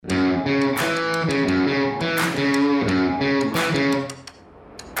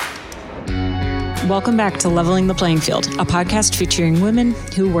Welcome back to Leveling the Playing Field, a podcast featuring women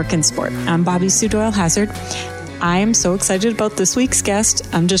who work in sport. I'm Bobby Sue Doyle Hazard. I am so excited about this week's guest.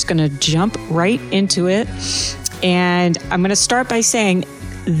 I'm just going to jump right into it. And I'm going to start by saying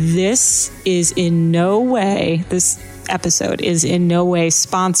this episode is in no way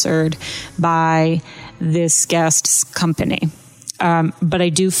sponsored by this guest's company. But I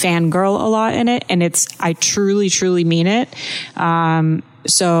do fangirl a lot in it, and I truly, truly mean it.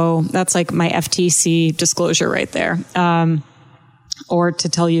 So that's like my FTC disclosure right there. Or to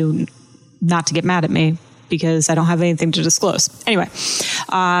tell you not to get mad at me because I don't have anything to disclose. Anyway,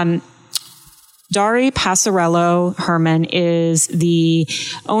 Dari Passarello Herman is the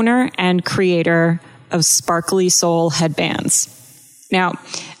owner and creator of Sparkly Soul headbands. Now,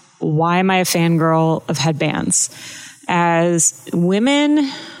 why am I a fangirl of headbands? As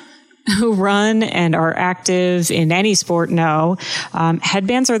women who run and are active in any sport know,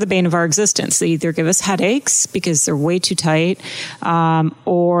 headbands are the bane of our existence. They either give us headaches because they're way too tight,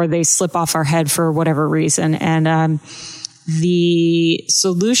 or they slip off our head for whatever reason. And the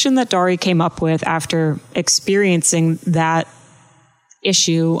solution that Dari came up with after experiencing that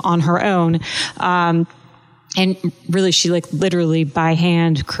issue on her own, and really she literally by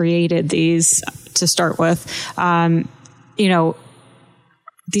hand created these to start with,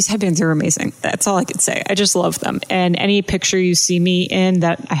 these headbands are amazing. That's all I could say. I just love them. And any picture you see me in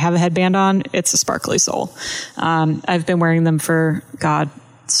that I have a headband on, it's a Sparkly Soul. I've been wearing them for,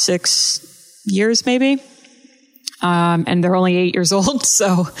 6 years maybe. And they're only 8 years old.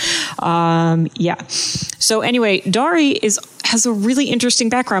 So, yeah. So anyway, Dari has a really interesting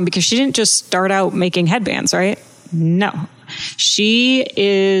background because she didn't just start out making headbands, right? No. She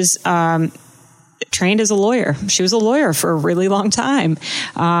is, trained as a lawyer. She was a lawyer for a really long time.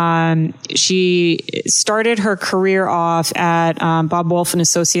 She started her career off at Bob Wolf and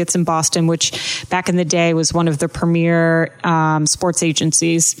Associates in Boston, which back in the day was one of the premier sports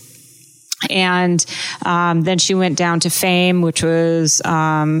agencies. And then she went down to Fame, which was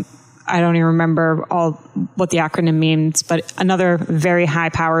I don't even remember what the acronym means, but another very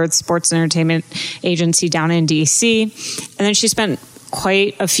high-powered sports and entertainment agency down in D.C. And then she spent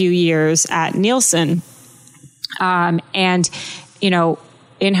quite a few years at Nielsen, and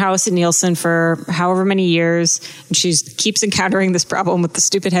in-house at Nielsen for however many years. And she keeps encountering this problem with the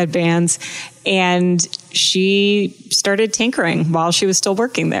stupid headbands, and she started tinkering while she was still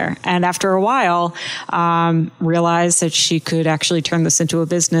working there. And after a while, realized that she could actually turn this into a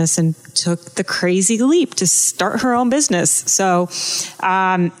business and took the crazy leap to start her own business. So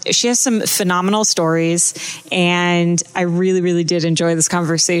she has some phenomenal stories, and I really, really did enjoy this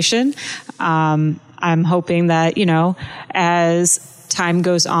conversation. I'm hoping that, as time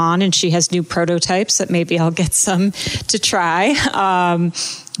goes on and she has new prototypes that maybe I'll get some to try.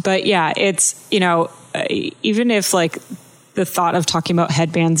 But yeah, it's, even if the thought of talking about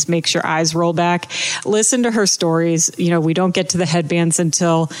headbands makes your eyes roll back, listen to her stories. We don't get to the headbands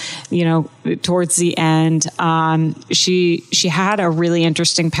until, towards the end. She had a really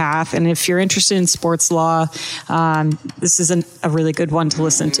interesting path. And if you're interested in sports law, this is a really good one to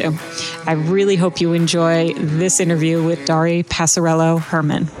listen to. I really hope you enjoy this interview with Dari Passarello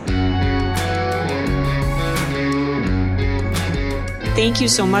Herman. Thank you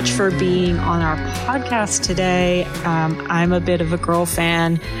so much for being on our podcast today. I'm a bit of a girl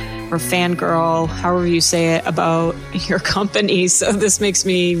fan or fangirl, however you say it, about your company. So this makes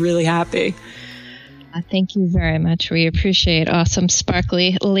me really happy. Thank you very much. We appreciate awesome,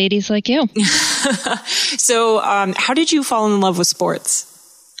 sparkly ladies like you. So how did you fall in love with sports?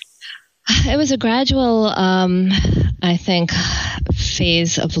 It was a gradual,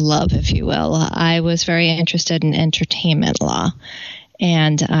 phase of love, if you will. I was very interested in entertainment law.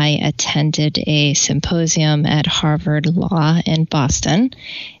 And I attended a symposium at Harvard Law in Boston.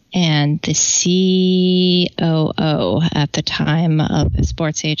 And the COO at the time of a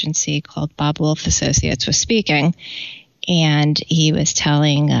sports agency called Bob Wolf Associates was speaking. And he was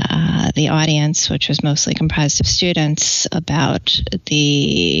telling the audience, which was mostly comprised of students, about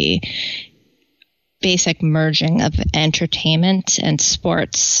the basic merging of entertainment and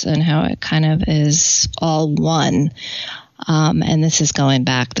sports and how it kind of is all one. And this is going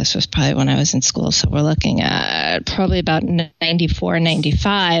back. This was probably when I was in school. So we're looking at probably about 94,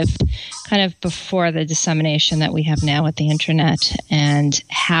 95, kind of before the dissemination that we have now with the internet, and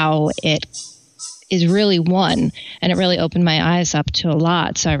how it is really one. And it really opened my eyes up to a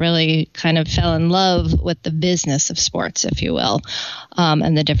lot. So I really kind of fell in love with the business of sports, if you will,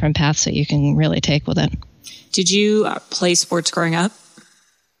 and the different paths that you can really take with it. Did you play sports growing up?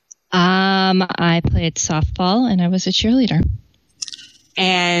 I played softball and I was a cheerleader.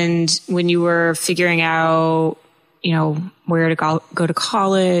 And when you were figuring out, where to go to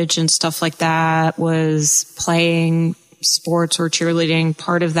college and stuff like that, was playing sports or cheerleading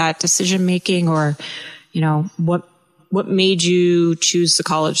part of that decision making, or, what made you choose the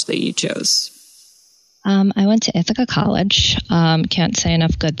college that you chose? I went to Ithaca College. Can't say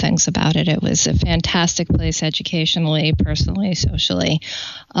enough good things about it. It was a fantastic place educationally, personally, socially.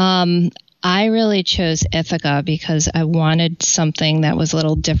 I really chose Ithaca because I wanted something that was a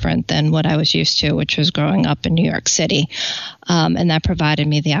little different than what I was used to, which was growing up in New York City. And that provided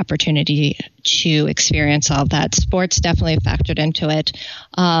me the opportunity to experience all of that. Sports definitely factored into it.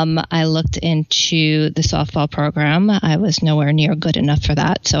 I looked into the softball program. I was nowhere near good enough for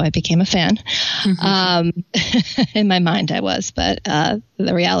that, so I became a fan. In my mind I was, but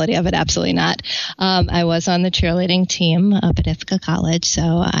the reality of it, absolutely not. I was on the cheerleading team up at Ithaca College, so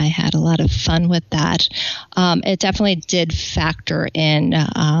I had a lot of fun with that. It definitely did factor in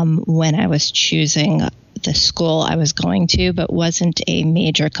when I was choosing the school I was going to, but wasn't a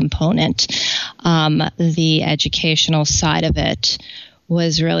major component. The educational side of it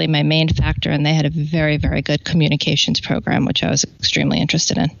was really my main factor, and they had a very, very good communications program, which I was extremely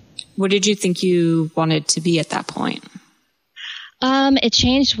interested in. What did you think you wanted to be at that point? It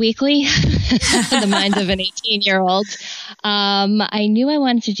changed weekly, the mind of an 18-year-old. I knew I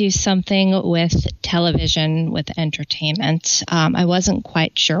wanted to do something with television, with entertainment. I wasn't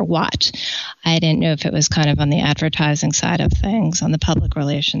quite sure what. I didn't know if it was kind of on the advertising side of things, on the public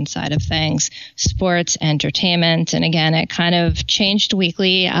relations side of things, sports, entertainment. And again, it kind of changed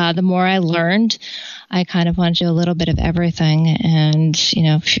weekly. The more I learned, I kind of wanted to do a little bit of everything. And,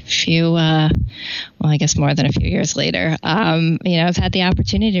 I guess more than a few years later, I've had the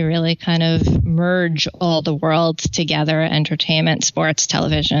opportunity to really kind of merge all the worlds together, entertainment, sports,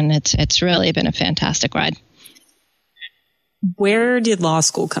 television. It's really been a fantastic ride. Where did law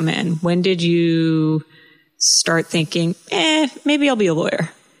school come in? When did you start thinking, maybe I'll be a lawyer?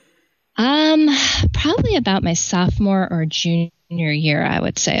 Probably about my sophomore or junior year, I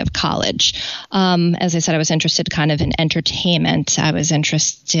would say, of college. As I said, I was interested kind of in entertainment. I was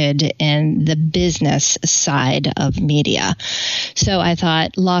interested in the business side of media. So I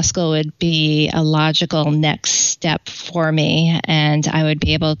thought law school would be a logical next step for me, and I would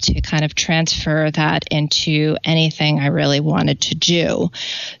be able to kind of transfer that into anything I really wanted to do.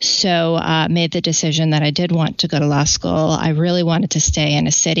 So made the decision that I did want to go to law school. I really wanted to stay in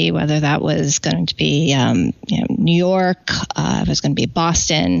a city, whether that was going to be New York, it was going to be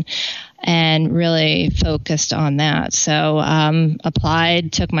Boston, and really focused on that. So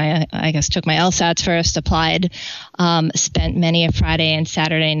applied, took my LSATs first, applied, spent many a Friday and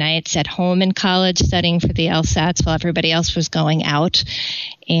Saturday nights at home in college studying for the LSATs while everybody else was going out.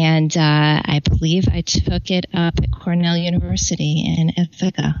 And I believe I took it up at Cornell University in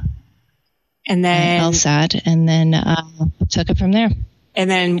Ithaca. And then LSAT, and then took it from there. And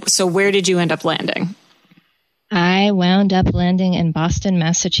then, so where did you end up landing? I wound up landing in Boston,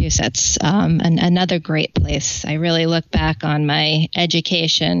 Massachusetts, another great place. I really look back on my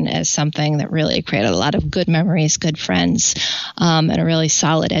education as something that really created a lot of good memories, good friends, and a really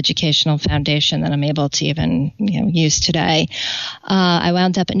solid educational foundation that I'm able to even use today. I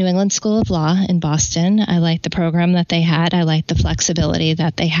wound up at New England School of Law in Boston. I liked the program that they had. I liked the flexibility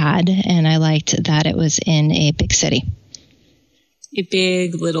that they had, and I liked that it was in a big city. A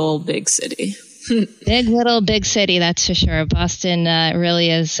big city. Big, little, big city, that's for sure. Boston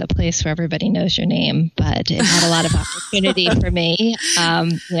really is a place where everybody knows your name, but it had a lot of opportunity for me,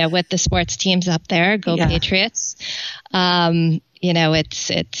 with the sports teams up there. Go Patriots.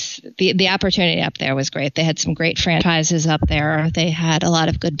 It's the opportunity up there was great. They had some great franchises up there. They had a lot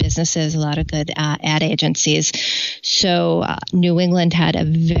of good businesses, a lot of good ad agencies. So New England had a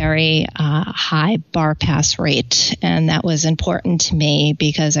very high bar pass rate, and that was important to me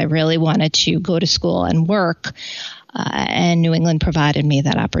because I really wanted to go to school and work, and New England provided me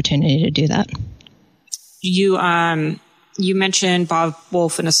that opportunity to do that. You mentioned Bob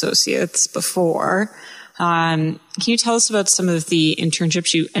Wolf and Associates before. Can you tell us about some of the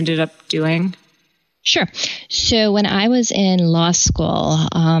internships you ended up doing? Sure. So when I was in law school,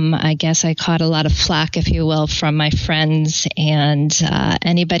 I guess I caught a lot of flack, if you will, from my friends and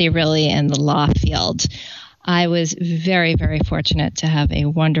anybody really in the law field. I was very, very fortunate to have a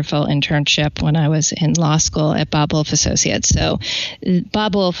wonderful internship when I was in law school at Bob Wolf Associates. So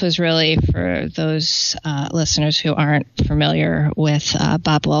Bob Wolf was really, for those listeners who aren't familiar with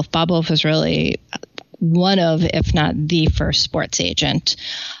Bob Wolf was really one of, if not the first sports agent.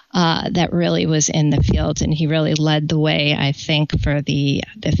 that really was in the field. And he really led the way, I think, for the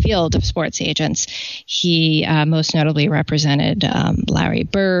field of sports agents. He most notably represented Larry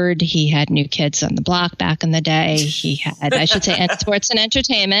Bird. He had New Kids on the Block back in the day. He had, I should say, Sports and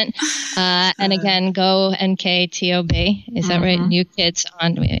Entertainment. And again, go NKTOB. Is that right? New Kids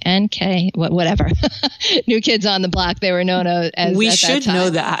on NK, whatever. New Kids on the Block. They were known as. We should know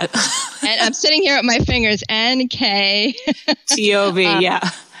that. And I'm sitting here at my fingers. NK. TOB, yeah.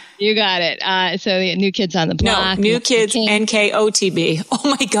 You got it. So the New Kids on the Block. No, New Kids, NKOTB.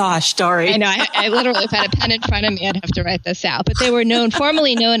 Oh my gosh, Dari. I know. I literally, if I had a pen in front of me, I'd have to write this out. But they were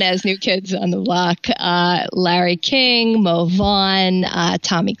formerly known as New Kids on the Block. Larry King, Mo Vaughn,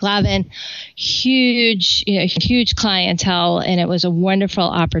 Tommy Glavine, huge clientele. And it was a wonderful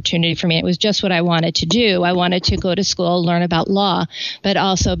opportunity for me. It was just what I wanted to do. I wanted to go to school, learn about law, but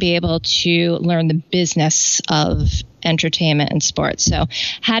also be able to learn the business of entertainment and sports. So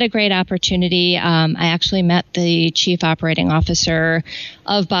had a great opportunity. I actually met the chief operating officer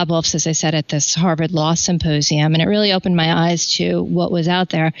of Bob Wolf's, as I said, at this Harvard Law Symposium, and it really opened my eyes to what was out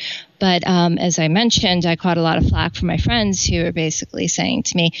there. But as I mentioned, I caught a lot of flack from my friends who were basically saying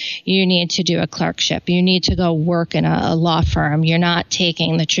to me, you need to do a clerkship. You need to go work in a law firm. You're not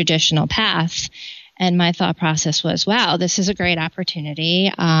taking the traditional path. And my thought process was, wow, this is a great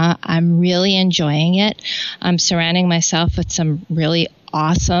opportunity. I'm really enjoying it. I'm surrounding myself with some really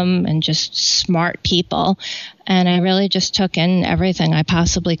awesome and just smart people. And I really just took in everything I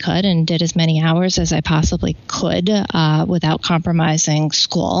possibly could and did as many hours as I possibly could without compromising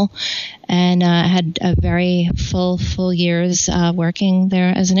school. And had a very full years working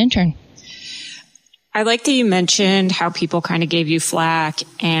there as an intern. I like that you mentioned how people kind of gave you flack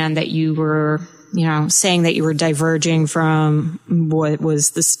and that you were saying that you were diverging from what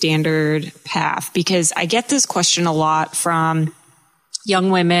was the standard path, because I get this question a lot from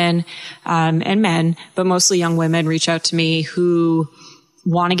young women and men, but mostly young women reach out to me who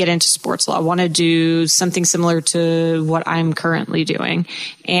want to get into sports law, want to do something similar to what I'm currently doing.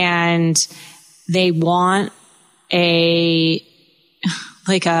 And they want a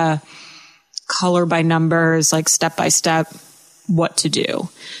color by numbers, like step by step, what to do.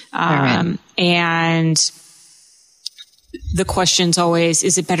 Right. And the question's always,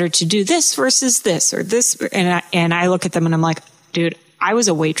 is it better to do this versus this or this? And I look at them and I'm like, dude, I was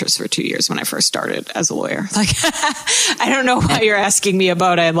a waitress for 2 years when I first started as a lawyer. Like, I don't know why you're asking me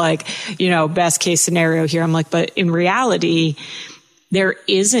about it. Like, best case scenario here. I'm like, but in reality, there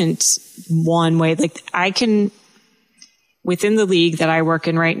isn't one way. Like within the league that I work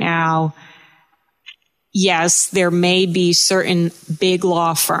in right now, yes, there may be certain big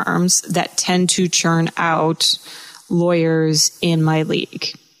law firms that tend to churn out lawyers in my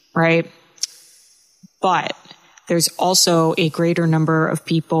league, right? But there's also a greater number of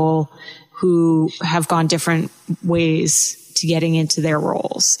people who have gone different ways to getting into their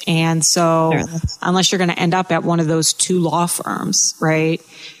roles. And so unless you're going to end up at one of those two law firms, right,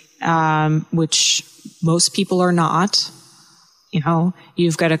 which most people are not,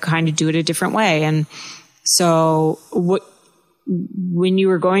 you've got to kind of do it a different way. And so when you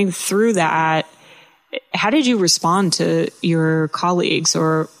were going through that, how did you respond to your colleagues,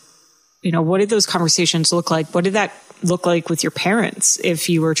 or, what did those conversations look like? What did that look like with your parents if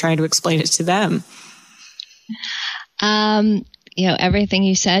you were trying to explain it to them? Everything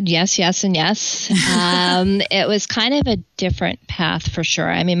you said, yes, and yes. It was kind of a different path for sure.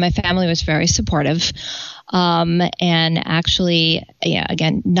 I mean, my family was very supportive. And actually,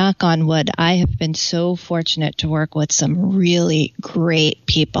 again, knock on wood, I have been so fortunate to work with some really great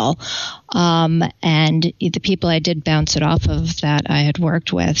people. And the people I did bounce it off of that I had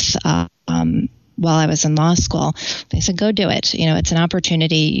worked with, while I was in law school, they said, go do it. It's an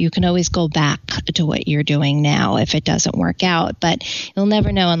opportunity. You can always go back to what you're doing now if it doesn't work out, but you'll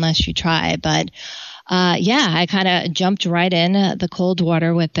never know unless you try. But I kind of jumped right in the cold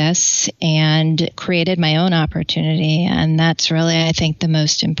water with this and created my own opportunity. And that's really, I think, the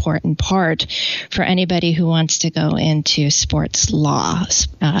most important part for anybody who wants to go into sports law,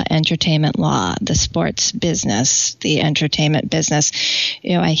 entertainment law, the sports business, the entertainment business.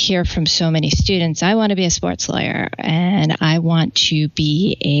 I hear from so many students, I want to be a sports lawyer and I want to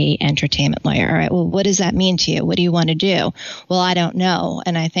be a entertainment lawyer. All right, well, what does that mean to you? What do you want to do? Well, I don't know.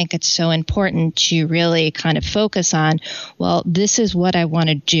 And I think it's so important to really kind of focus on, well, this is what I want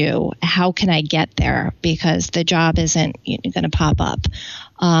to do. How can I get there? Because the job isn't going to pop up.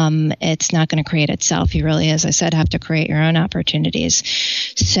 it's not going to create itself. You really, as I said, have to create your own opportunities.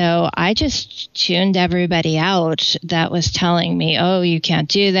 So I just tuned everybody out that was telling me, oh, you can't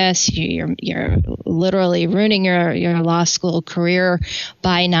do this. You're literally ruining your law school career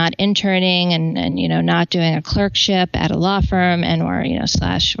by not interning and not doing a clerkship at a law firm or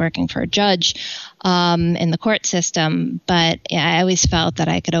 / working for a judge in the court system. But I always felt that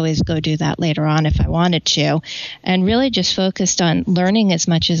I could always go do that later on if I wanted to, and really just focused on learning as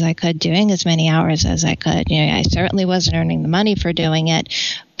much as I could, doing as many hours as I could. I certainly wasn't earning the money for doing it,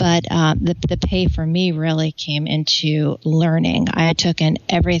 but the pay for me really came into learning. I took in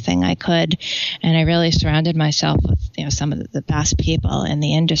everything I could, and I really surrounded myself with some of the best people in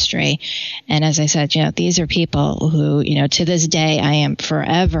the industry. And as I said, these are people who to this day I am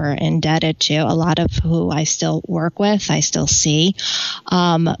forever indebted to. A lot of who I still work with, I still see.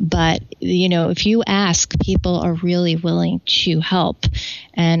 But if you ask, people are really willing to help.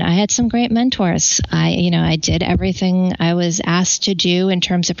 And I had some great mentors. I did everything I was asked to do in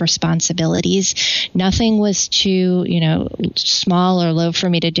terms of responsibilities. Nothing was too, small or low for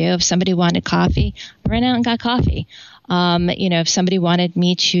me to do. If somebody wanted coffee, I ran out and got coffee. If somebody wanted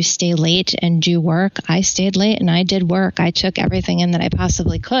me to stay late and do work, I stayed late and I did work. I took everything in that I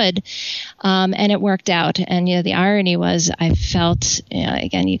possibly could, and it worked out. And, the irony was I felt,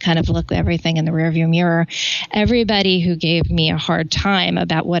 again, you kind of look at everything in the rearview mirror, everybody who gave me a hard time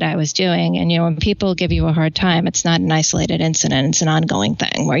about what I was doing. And, when people give you a hard time, it's not an isolated incident. It's an ongoing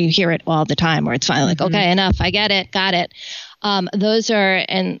thing where you hear it all the time, where it's finally like, okay, enough. I get it. Got it. Those are,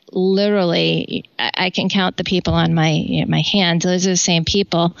 and literally, I can count the people on my hands. Those are the same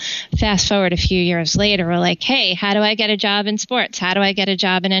people. Fast forward a few years later, we're like, hey, how do I get a job in sports? How do I get a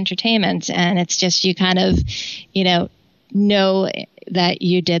job in entertainment? And it's just, you kind of, know that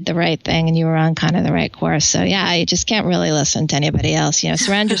you did the right thing and you were on kind of the right course. So yeah, you just can't really listen to anybody else.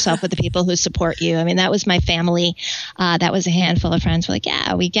 Surround yourself with the people who support you. I mean, that was my family. That was a handful of friends who were like,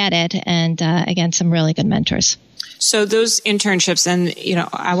 yeah, we get it. And again, some really good mentors. So those internships, and,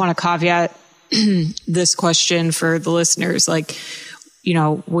 I want to caveat this question for the listeners,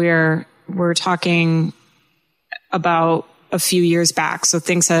 we're talking about a few years back. So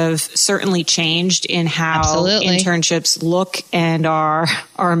things have certainly changed in how Absolutely. Internships look and are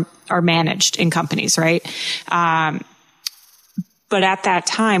managed in companies, right? But at that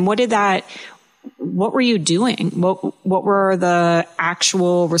time, what were you doing? What were the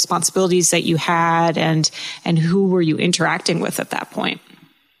actual responsibilities that you had, and who were you interacting with at that point?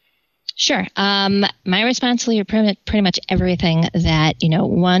 Sure. My responsibility are pretty much everything that,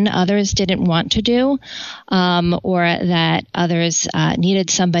 others didn't want to do, or that others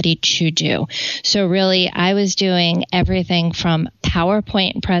needed somebody to do. So really, I was doing everything from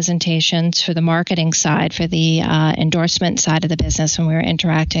PowerPoint presentations for the marketing side, for the endorsement side of the business when we were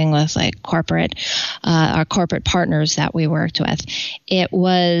interacting with our corporate partners that we worked with. It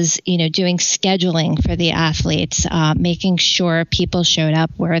was, doing scheduling for the athletes, making sure people showed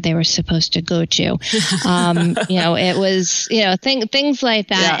up where they were supposed to go to. It was, things like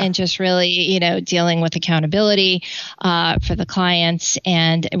that. Yeah. And just really, dealing with accountability for the clients,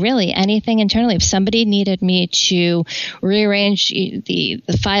 and really anything internally. If somebody needed me to rearrange the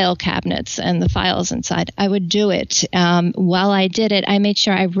file cabinets and the files inside, I would do it. While I did it, I made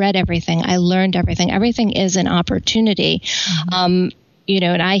sure I read everything. I learned everything. Everything is an opportunity. Mm-hmm.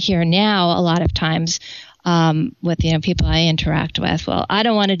 And I hear now a lot of times, with, people I interact with, well, I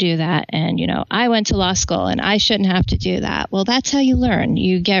don't want to do that. And, I went to law school and I shouldn't have to do that. Well, that's how you learn.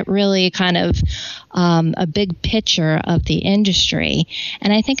 You get really kind of a big picture of the industry.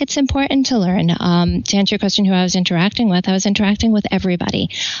 And I think it's important to learn. To answer your question, who I was interacting with everybody.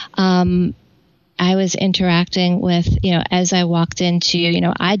 I was interacting with, as I walked into,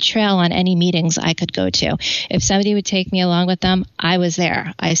 I'd trail on any meetings I could go to. If somebody would take me along with them, I was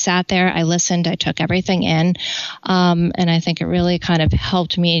there. I sat there, I listened, I took everything in. And I think it really kind of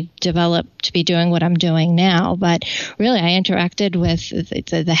helped me develop to be doing what I'm doing now. But really, I interacted with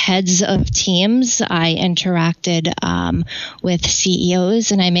the heads of teams. I interacted with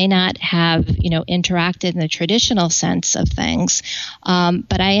CEOs, and I may not have, interacted in the traditional sense of things.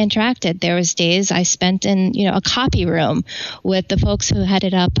 But I interacted. There was days I spent in, a copy room with the folks who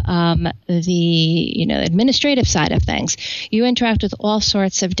headed up the, administrative side of things. You interact with all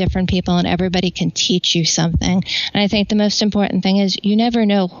sorts of different people, and everybody can teach you something. And I think the most important thing is you never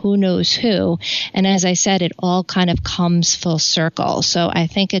know who knows who. And as I said, it all kind of comes full circle. So I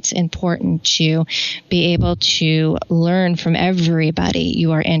think it's important to be able to learn from everybody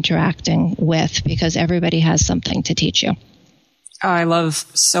you are interacting with, because everybody has something to teach you. Oh, I love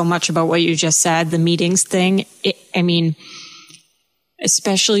so much about what you just said, the meetings thing.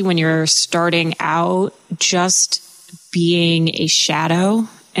 especially when you're starting out, just being a shadow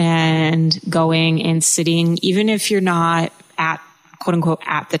and going and sitting, even if you're not at, quote unquote,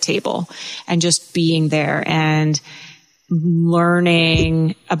 at the table, and just being there and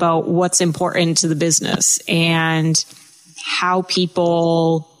learning about what's important to the business and how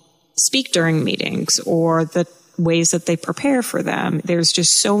people speak during meetings or the ways that they prepare for them. There's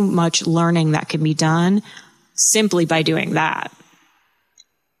just so much learning that can be done simply by doing that.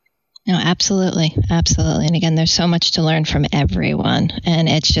 No, absolutely. Absolutely. And again, there's so much to learn from everyone. And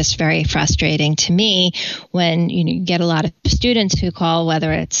it's just very frustrating to me when you get a lot of students who call,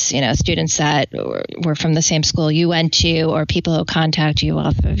 whether it's, students that were from the same school you went to, or people who contact you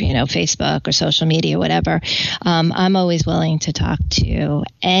off of, Facebook or social media, whatever. I'm always willing to talk to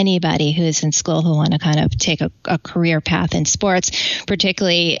anybody who's in school who want to kind of take a career path in sports,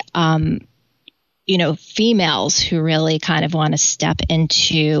 particularly, females who really kind of want to step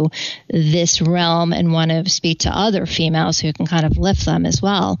into this realm and want to speak to other females who can kind of lift them as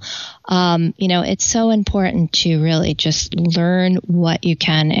well. It's so important to really just learn what you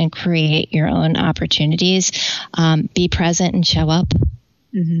can and create your own opportunities. Be present and show up.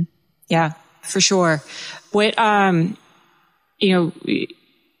 Mm-hmm. Yeah, for sure. What,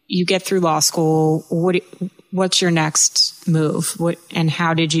 you get through law school. What's your next move? And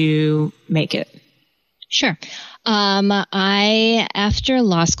how did you make it? Sure. After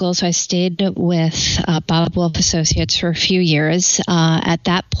law school, so I stayed with Bob Wolf Associates for a few years. At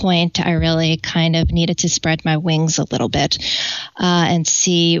that point, I really kind of needed to spread my wings a little bit and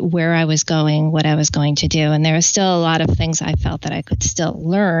see where I was going, what I was going to do. And there were still a lot of things I felt that I could still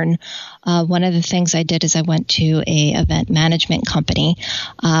learn. One of the things I did is I went to a event management company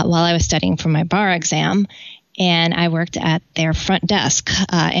while I was studying for my bar exam. And I worked at their front desk,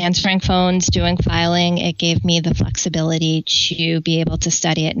 answering phones, doing filing. It gave me the flexibility to be able to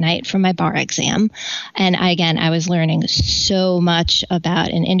study at night for my bar exam. And I was learning so much about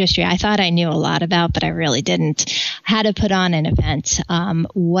an industry I thought I knew a lot about, but I really didn't. How to put on an event,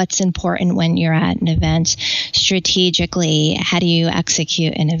 what's important when you're at an event, strategically, how do you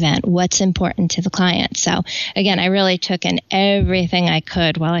execute an event, what's important to the client. So again, I really took in everything I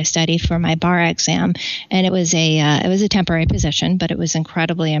could while I studied for my bar exam. And it was a temporary position, but it was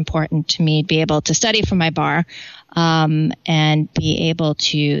incredibly important to me to be able to study for my bar and be able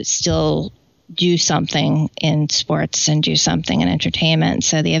to still do something in sports and do something in entertainment.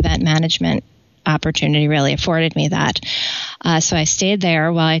 So the event management opportunity really afforded me that. So I stayed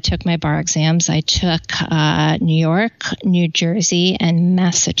there while I took my bar exams. I took New York, New Jersey, and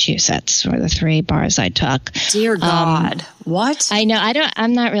Massachusetts were the 3 bars I took. Dear God. What? I know.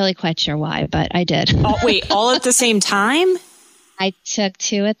 I'm not really quite sure why, but I did. Oh, wait, all at the same time? I took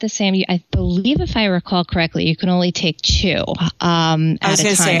 2 at the same. I believe, if I recall correctly, you can only take 2 I was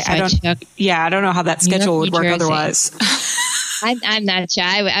going to say, I don't know how that schedule would work otherwise. I'm not sure.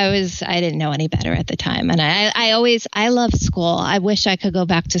 I didn't know any better at the time. And I love school. I wish I could go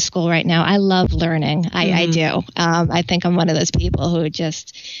back to school right now. I love learning. I do. I think I'm one of those people who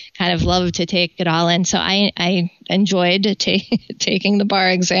just kind of love to take it all in. So I enjoyed taking the bar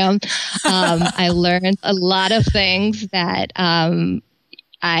exam. I learned a lot of things that,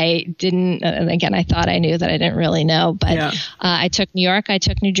 I didn't, again, I thought I knew that I didn't really know, but I took New York, I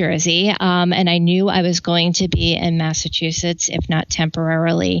took New Jersey, and I knew I was going to be in Massachusetts, if not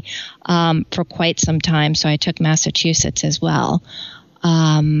temporarily, for quite some time. So I took Massachusetts as well.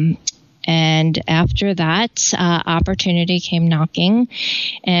 And after that, opportunity came knocking,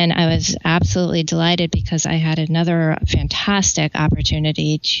 and I was absolutely delighted because I had another fantastic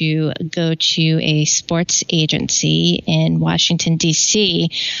opportunity to go to a sports agency in Washington, D.C.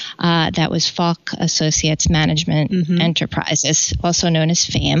 That was Falk Associates Management Enterprises, also known as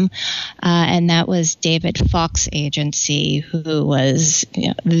FAME. And that was David Falk's agency, who was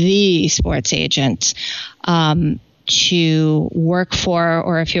the sports agent to work for,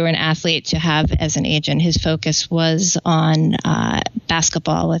 or if you were an athlete, to have as an agent. His focus was on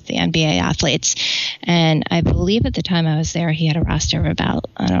basketball with the NBA athletes. And I believe at the time I was there, he had a roster of about,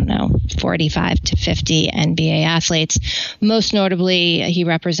 45 to 50 NBA athletes. Most notably, he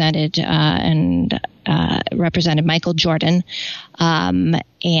represented Michael Jordan.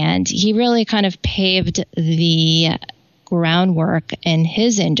 And he really kind of paved the groundwork in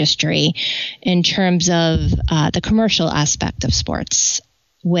his industry in terms of the commercial aspect of sports.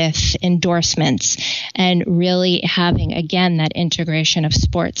 with endorsements and really having, again, that integration of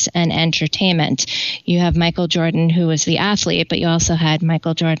sports and entertainment. You have Michael Jordan, who was the athlete, but you also had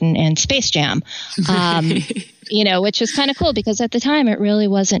Michael Jordan in Space Jam, which was kind of cool because at the time it really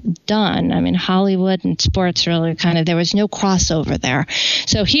wasn't done. I mean, Hollywood and sports really there was no crossover there.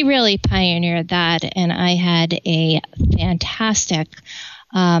 So he really pioneered that. And I had a fantastic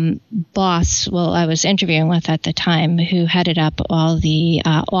boss, I was interviewing with at the time, who headed up all the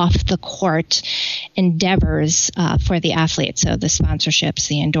off the court endeavors for the athletes. So the sponsorships,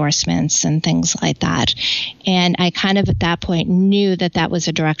 the endorsements, and things like that. And I kind of at that point knew that was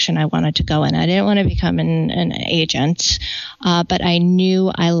a direction I wanted to go in. I didn't want to become an agent, but I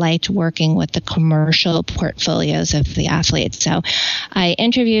knew I liked working with the commercial portfolios of the athletes. So I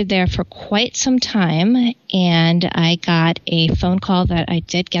interviewed there for quite some time, and I got a phone call that I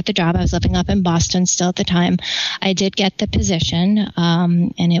did get the job. I was living up in Boston still at the time. I did get the position,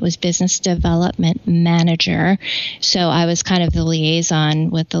 and it was business development manager. So I was kind of the liaison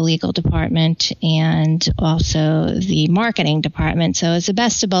with the legal department and also the marketing department. So it was the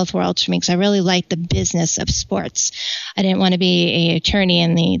best of both worlds for me because I really liked the business of sports. I didn't want to be an attorney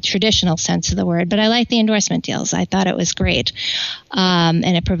in the traditional sense of the word, but I liked the endorsement deals. I thought it was great, and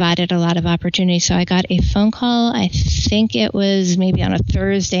it provided a lot of opportunity. So I got a phone call. I think it was maybe on a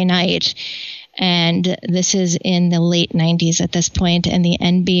Thursday night, and this is in the late 90s at this point, and the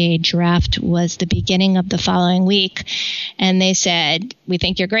NBA draft was the beginning of the following week, and they said, "We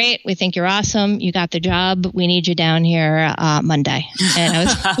think you're great. We think you're awesome. You got the job. We need you down here Monday." And I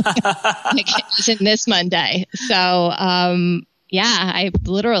was like, "It's in this Monday." So, I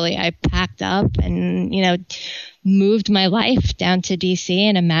packed up and, moved my life down to DC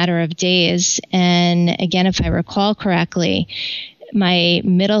in a matter of days. And again, if I recall correctly, my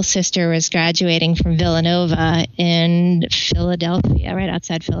middle sister was graduating from Villanova in Philadelphia, right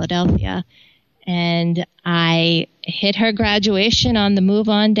outside Philadelphia. And I hit her graduation on the move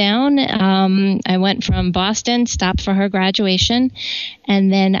on down. I went from Boston, stopped for her graduation,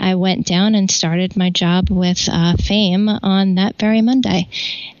 and then I went down and started my job with Fame on that very Monday.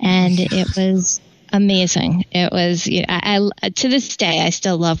 And it was amazing. It was, I to this day, I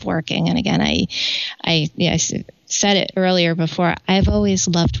still love working. And again, I said it earlier before, I've always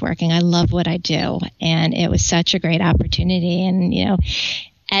loved working. I love what I do. And it was such a great opportunity. And,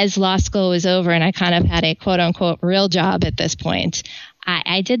 as law school was over and I kind of had a quote unquote real job at this point,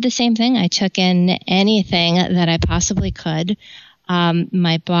 I did the same thing. I took in anything that I possibly could.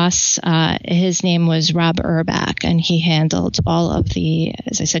 My boss, his name was Rob Urbach, and he handled all of the,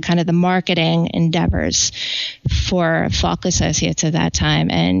 as I said, kind of the marketing endeavors for Falk Associates at that time.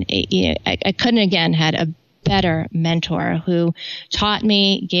 And I couldn't, again, had a better mentor who taught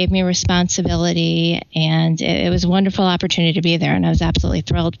me, gave me responsibility, and it was a wonderful opportunity to be there. And I was absolutely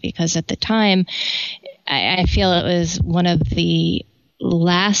thrilled because at the time, I feel it was one of the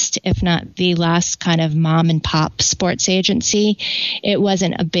last, if not the last, kind of mom and pop sports agency. It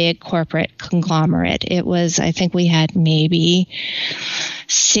wasn't a big corporate conglomerate. It was, I think we had maybe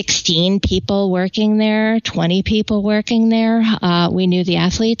 16 people working there, 20 people working there. We knew the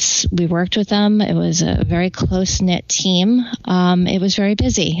athletes. We worked with them. It was a very close-knit team. It was very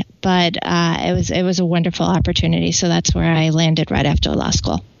busy, but it was a wonderful opportunity. So that's where I landed right after law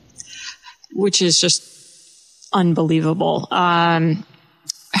school. Which is just unbelievable.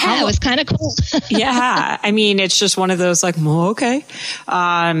 It was kind of cool. Yeah. I mean, it's just one of those like, well, okay.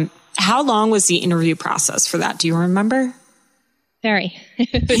 How long was the interview process for that? Do you remember? Very.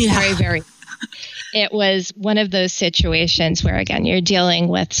 Very. It was one of those situations where, again, you're dealing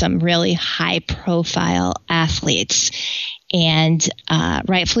with some really high profile athletes. And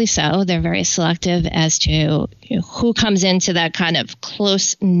rightfully so, they're very selective as to who comes into that kind of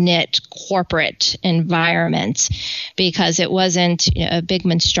close-knit corporate environment, because it wasn't a big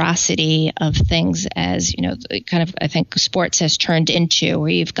monstrosity of things as, kind of, I think sports has turned into, where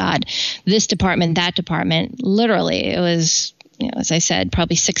you've got this department, that department. Literally, it was, as I said,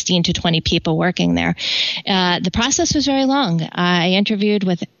 probably 16 to 20 people working there. The process was very long. I interviewed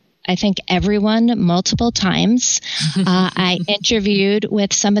with, I think, everyone multiple times. I interviewed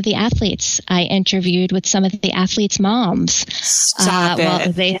with some of the athletes. I interviewed with some of the athletes' moms. Stop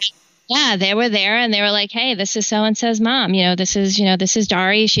it. They were there and they were like, "Hey, this is so-and-so's mom. This is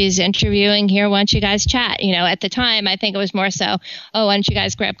Dari. She's interviewing here. Why don't you guys chat?" At the time, I think it was more so, "Oh, why don't you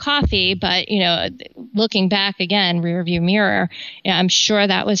guys grab coffee?" But, looking back again, rear view mirror, I'm sure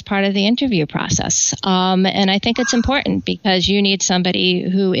that was part of the interview process. And I think it's important because you need somebody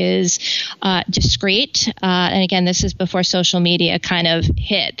who is discreet. And again, this is before social media kind of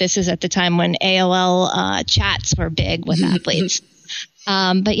hit. This is at the time when AOL chats were big with athletes.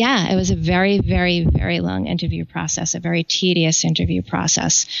 But yeah, it was a very, very, very long interview process, a very tedious interview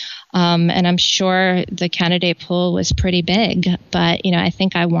process. And I'm sure the candidate pool was pretty big, but, I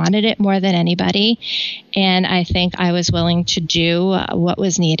think I wanted it more than anybody. And I think I was willing to do what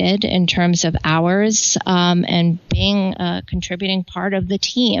was needed in terms of hours, and being a contributing part of the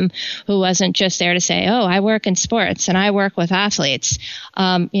team who wasn't just there to say, oh, I work in sports and I work with athletes.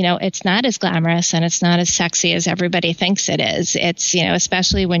 It's not as glamorous and it's not as sexy as everybody thinks it is. It's,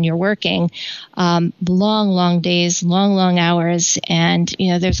 especially when you're working, long days, long hours. And,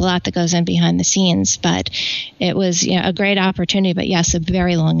 there's a lot that goes in behind the scenes, but it was, a great opportunity, but yes, a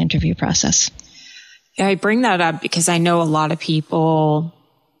very long interview process. Yeah, I bring that up because I know a lot of people,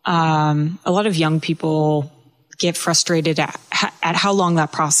 a lot of young people get frustrated at how long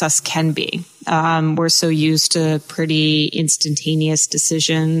that process can be. We're so used to pretty instantaneous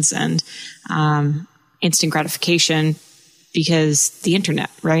decisions and instant gratification because the internet,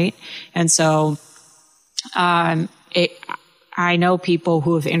 right? And so I know people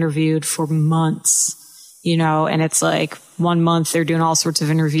who have interviewed for months, and it's like 1 month they're doing all sorts of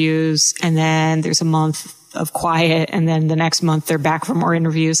interviews, and then there's a month of quiet, and then the next month they're back for more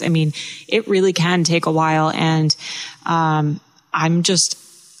interviews. I mean, it really can take a while. And I just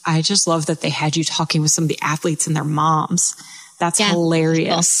love that they had you talking with some of the athletes and their moms. That's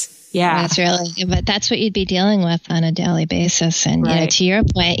hilarious. Cool. Yeah. But that's what you'd be dealing with on a daily basis. And, to your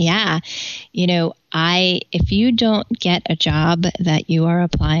point, if you don't get a job that you are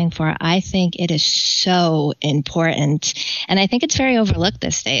applying for, I think it is so important. And I think it's very overlooked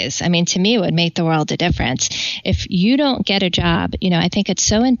these days. I mean, to me, it would make the world a difference. If you don't get a job, I think it's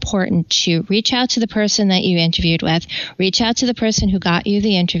so important to reach out to the person that you interviewed with, reach out to the person who got you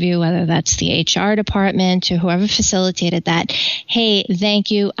the interview, whether that's the HR department or whoever facilitated that. Hey,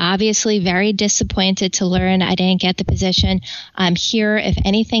 thank you. Obviously, very disappointed to learn I didn't get the position. I'm here. If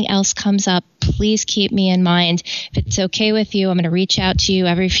anything else comes up, please keep me in mind. If it's okay with you, I'm going to reach out to you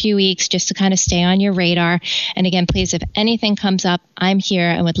every few weeks just to kind of stay on your radar. And again, please, if anything comes up, I'm here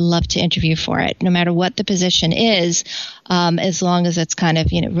and would love to interview for it, no matter what the position is, as long as it's kind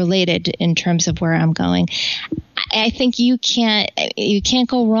of, related in terms of where I'm going. I think you can't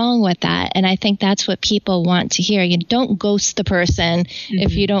go wrong with that. And I think that's what people want to hear. You don't ghost the person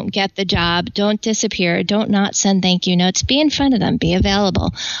if you don't get the job. Don't disappear. Don't not send thank you notes. Be in front of them. Be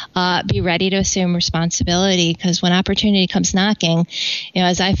available. Be ready to assume responsibility, because when opportunity comes knocking,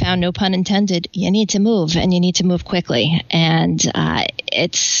 as I found, no pun intended, you need to move, and you need to move quickly. And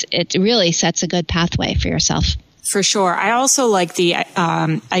it really sets a good pathway for yourself. For sure. I also like the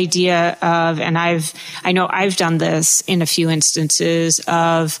idea of, and I know I've done this in a few instances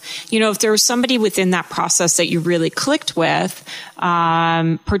of, if there was somebody within that process that you really clicked with,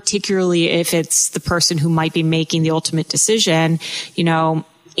 particularly if it's the person who might be making the ultimate decision,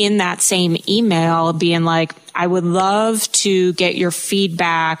 in that same email being like, I would love to get your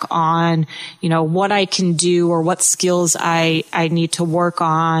feedback on, what I can do or what skills I need to work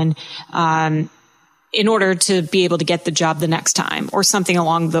on, in order to be able to get the job the next time, or something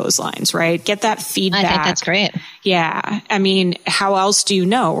along those lines, right? Get that feedback. I think that's great. Yeah. I mean, how else do you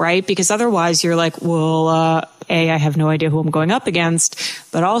know, right? Because otherwise you're like, well, I have no idea who I'm going up against,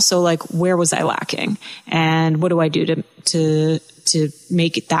 but also like, where was I lacking? And what do I do to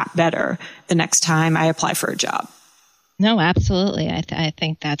make it that better the next time I apply for a job? No, absolutely. I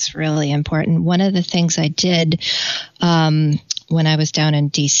think that's really important. One of the things I did when I was down in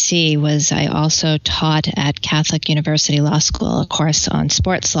D.C. was I also taught at Catholic University Law School a course on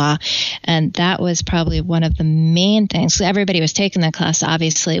sports law. And that was probably one of the main things. Everybody was taking that class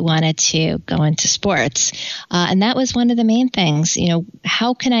obviously wanted to go into sports. And that was one of the main things.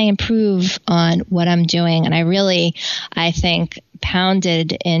 How can I improve on what I'm doing? And I think,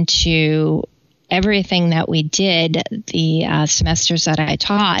 pounded into everything that we did the semesters that I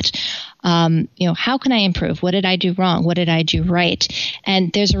taught. How can I improve? What did I do wrong? What did I do right?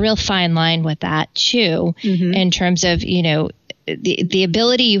 And there's a real fine line with that too, in terms of, the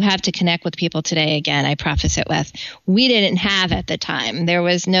ability you have to connect with people today. Again, I preface it with, we didn't have at the time. There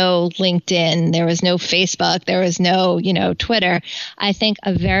was no LinkedIn, there was no Facebook, there was no, Twitter. I think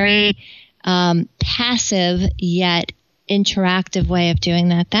a very passive yet interactive way of doing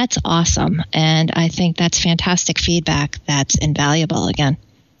that. That's awesome. And I think that's fantastic feedback. That's invaluable again.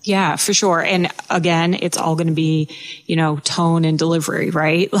 Yeah, for sure. And again, it's all going to be, tone and delivery,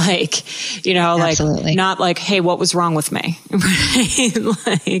 right? Like, Absolutely. like not like, hey, what was wrong with me?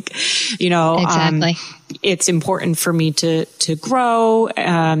 Right? Exactly. It's important for me to grow,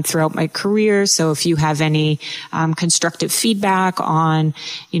 throughout my career. So if you have any, constructive feedback on,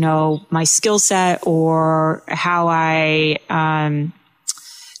 my skill set or how I,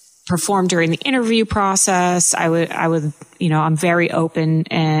 perform during the interview process. I would, you know, I'm very open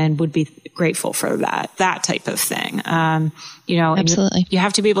and would be grateful for that type of thing. You know, absolutely. You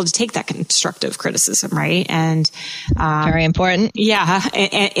have to be able to take that constructive criticism, right? And, very important. Yeah.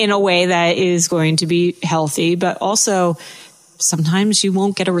 In a way that is going to be healthy, but also sometimes you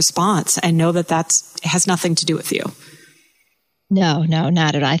won't get a response, and know that has nothing to do with you. No,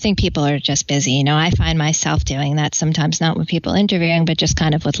 not at all. I think people are just busy. You know, I find myself doing that sometimes, not with people interviewing, but just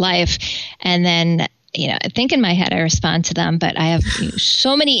kind of with life. And then, you know, I think in my head I respond to them, but I have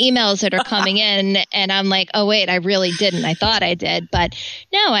so many emails that are coming in, and I'm like, oh, wait, I really didn't. I thought I did. But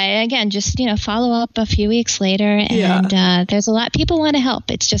no, I, again, just, you know, follow up a few weeks later. And there's a lot. People want to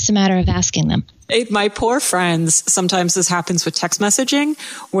help. It's just a matter of asking them. My poor friends, sometimes this happens with text messaging,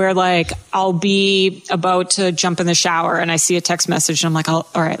 where like I'll be about to jump in the shower and I see a text message and I'm like, all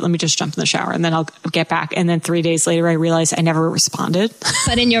right, let me just jump in the shower, and then I'll get back. And then 3 days later, I realize I never responded.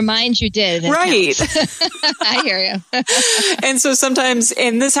 But in your mind, you did. Right. I hear you. And so sometimes,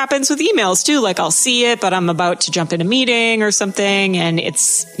 and this happens with emails too, like I'll see it, but I'm about to jump in a meeting or something, and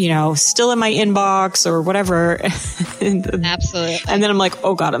it's, you know, still in my inbox or whatever. Absolutely. And then I'm like,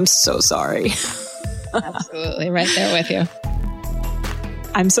 oh God, I'm so sorry. Absolutely. Right there with you.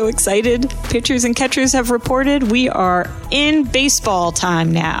 I'm so excited. Pitchers and catchers have reported we are in baseball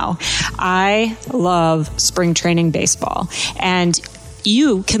time now. I love spring training baseball, and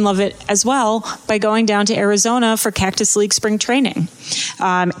you can love it as well by going down to Arizona for Cactus League spring training.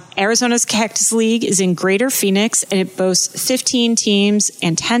 Arizona's Cactus League is in Greater Phoenix, and it boasts 15 teams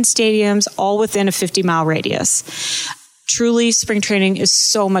and 10 stadiums, all within a 50-mile radius. Truly, spring training is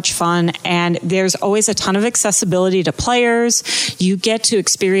so much fun, and there's always a ton of accessibility to players. You get to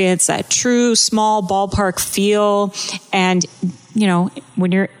experience that true small ballpark feel. And, you know,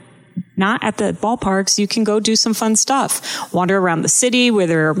 when you're not at the ballparks, you can go do some fun stuff. Wander around the city where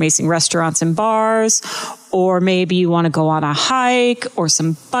there are amazing restaurants and bars, or maybe you want to go on a hike or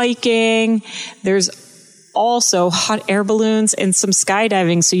some biking. There's also hot air balloons and some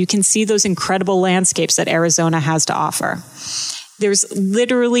skydiving, so you can see those incredible landscapes that Arizona has to offer. There's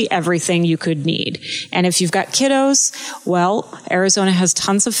literally everything you could need. And if you've got kiddos, well, Arizona has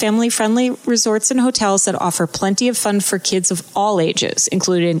tons of family-friendly resorts and hotels that offer plenty of fun for kids of all ages,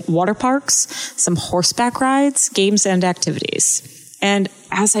 including water parks, some horseback rides, games, and activities. And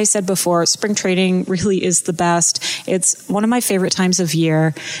as I said before, spring training really is the best. It's one of my favorite times of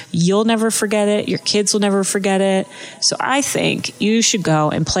year. You'll never forget it. Your kids will never forget it. So I think you should go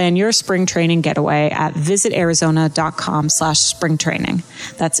and plan your spring training getaway at visitarizona.com/spring training.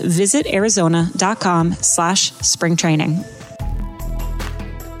 That's visitarizona.com/spring training.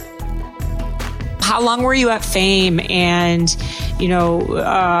 How long were you at Fame? And, you know,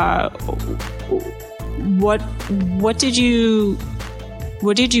 what did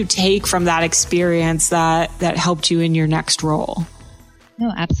you take from that experience that helped you in your next role?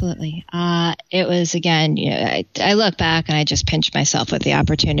 No, absolutely. It was, again, you know, I look back and I just pinch myself with the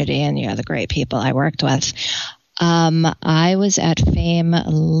opportunity and, you know, the great people I worked with. I was at Fame a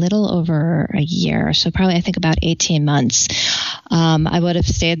little over a year, so probably I think about 18 months. I would have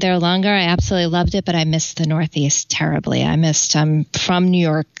stayed there longer. I absolutely loved it, but I missed the Northeast terribly. I'm from New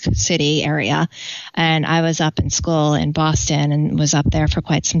York City area, and I was up in school in Boston and was up there for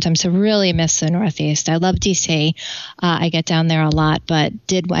quite some time, so really miss the Northeast. I love DC. I get down there a lot, but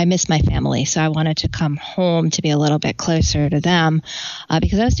I miss my family, so I wanted to come home to be a little bit closer to them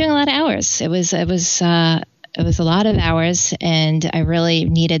because I was doing a lot of hours. It was a lot of hours, and I really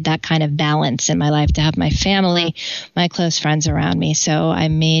needed that kind of balance in my life to have my family, my close friends around me. So I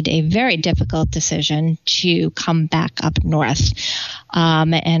made a very difficult decision to come back up north.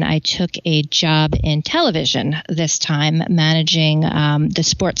 And I took a job in television this time, managing the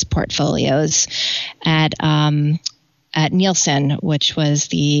sports portfolios at Nielsen, which was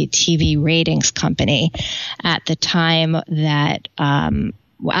the TV ratings company. At the time that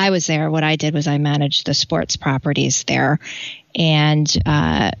I was there, what I did was I managed the sports properties there. And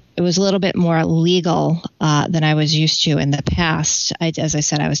it was a little bit more legal than I was used to in the past. As I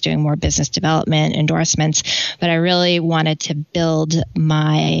said, I was doing more business development, endorsements, but I really wanted to build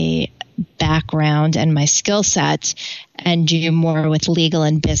my background and my skill set and do more with legal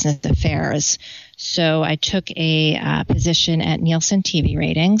and business affairs. So I took a position at Nielsen TV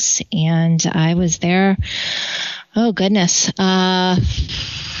Ratings, and I was there, oh goodness,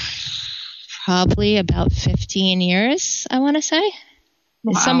 probably about 15 years, I want to say.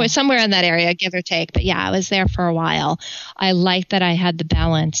 Wow. Somewhere in that area, give or take. But yeah, I was there for a while. I liked that I had the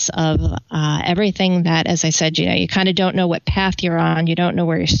balance of everything that, as I said, you kind of don't know what path you're on. You don't know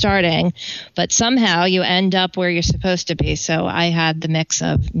where you're starting, but somehow you end up where you're supposed to be. So I had the mix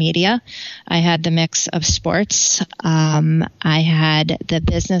of media. I had the mix of sports. I had the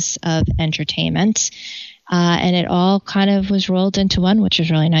business of entertainment. And it all kind of was rolled into one, which was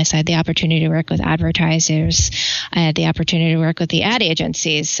really nice. I had the opportunity to work with advertisers. I had the opportunity to work with the ad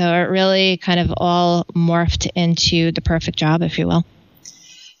agencies. So it really kind of all morphed into the perfect job, if you will.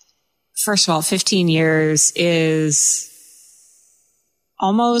 First of all, 15 years is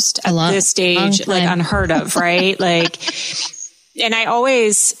almost at this stage like unheard of, right? And I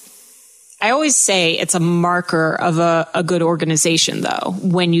always say it's a marker of a good organization, though,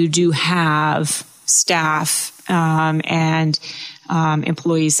 when you do have staff and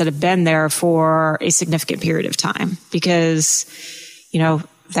employees that have been there for a significant period of time, because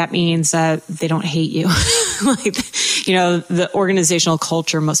that means that they don't hate you. The organizational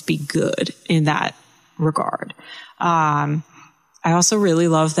culture must be good in that regard. I also really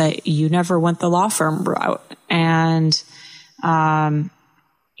love that you never went the law firm route, and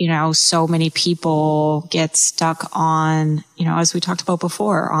so many people get stuck on, as we talked about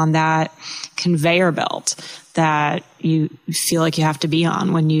before, on that conveyor belt that you feel like you have to be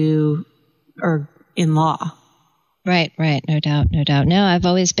on when you are in law. Right. No doubt. No, I've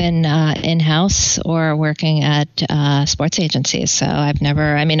always been in-house or working at sports agencies. So I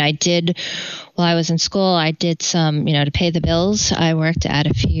did, while I was in school, I did some, to pay the bills. I worked at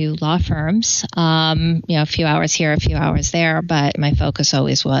a few law firms, a few hours here, a few hours there, but my focus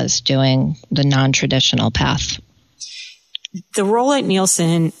always was doing the non-traditional path. The role at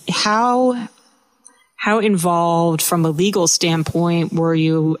Nielsen, how involved from a legal standpoint were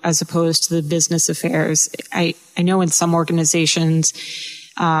you as opposed to the business affairs? I know in some organizations,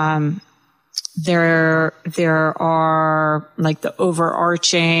 there are like the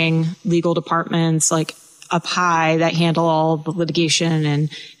overarching legal departments, like up high, that handle all the litigation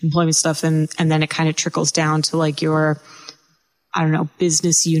and employment stuff. And then it kind of trickles down to like your,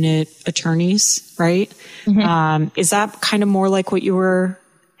 business unit attorneys, right? Mm-hmm. Is that kind of more like what you were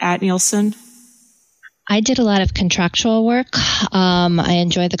at Nielsen? I did a lot of contractual work. I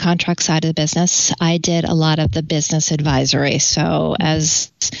enjoyed the contract side of the business. I did a lot of the business advisory. So as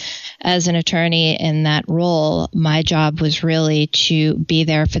an attorney in that role, my job was really to be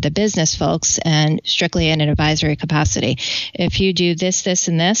there for the business folks and strictly in an advisory capacity. If you do this, this,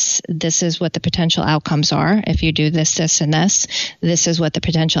 and this is what the potential outcomes are. If you do this, this, and this is what the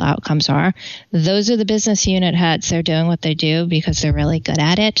potential outcomes are. Those are the business unit heads. They're doing what they do because they're really good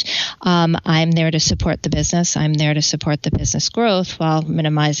at it. I'm there to support the business. I'm there to support the business growth while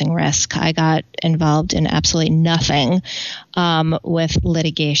minimizing risk. I got involved in absolutely nothing with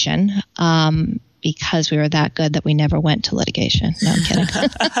litigation. Because we were that good that we never went to litigation. No, I'm kidding.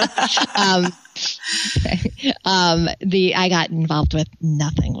 I got involved with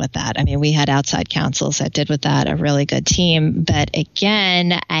nothing with that. I mean, we had outside counsels that did with that, a really good team. But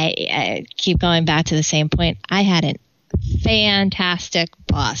again, I keep going back to the same point. I had an fantastic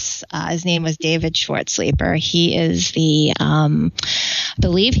boss. His name was David Schwartzleeper. He is I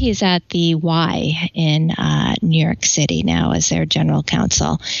believe he's at the Y in New York City now as their general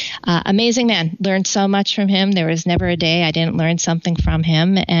counsel. Amazing man. Learned so much from him. There was never a day I didn't learn something from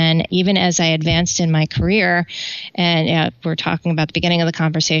him. And even as I advanced in my career, and we're talking about the beginning of the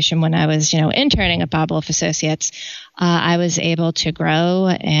conversation when I was, interning at Bob Wolf Associates, I was able to grow.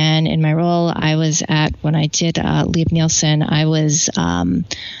 And in my role, I was when I did leave Nielsen, I was, oh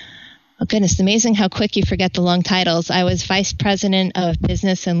goodness, amazing how quick you forget the long titles. I was Vice President of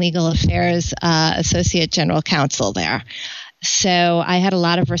Business and Legal Affairs, Associate General Counsel there. So I had a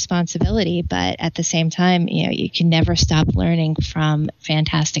lot of responsibility, but at the same time, you can never stop learning from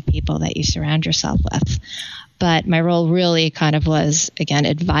fantastic people that you surround yourself with. But my role really kind of was, again,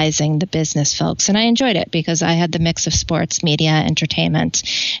 advising the business folks. And I enjoyed it because I had the mix of sports, media, entertainment.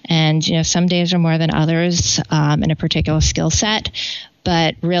 And, some days are more than others in a particular skill set,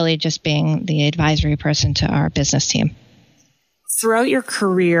 but really just being the advisory person to our business team. Throughout your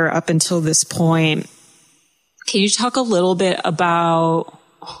career up until this point, can you talk a little bit about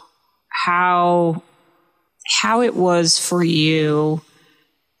how it was for you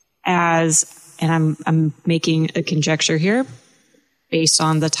as, and I'm making a conjecture here based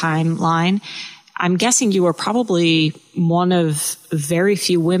on the timeline. I'm guessing you were probably one of very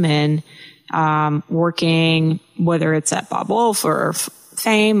few women working, whether it's at Bob Wolf or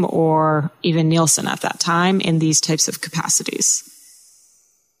Fame or even Nielsen at that time, in these types of capacities.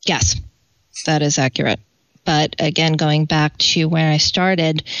 Yes, that is accurate. But again, going back to where I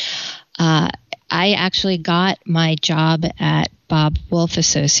started, I actually got my job at Bob Wolf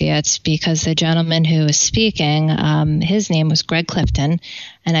Associates because the gentleman who was speaking, his name was Greg Clifton,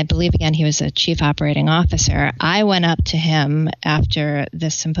 and I believe, again, he was a chief operating officer. I went up to him after the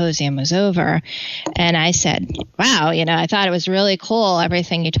symposium was over, and I said, wow, I thought it was really cool,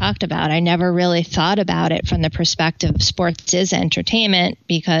 everything you talked about. I never really thought about it from the perspective of sports is entertainment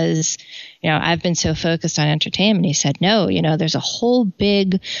because, I've been so focused on entertainment. He said, no, there's a whole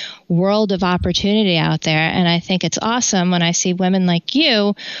big world of opportunity out there. And I think it's awesome when I see women like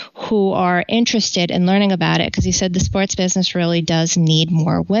you who are interested in learning about it, because he said the sports business really does need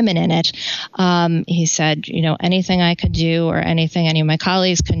more women in it. He said, anything I could do or anything any of my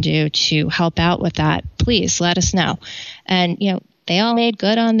colleagues can do to help out with that, please let us know. And, they all made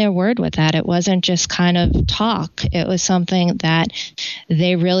good on their word with that. It wasn't just kind of talk. It was something that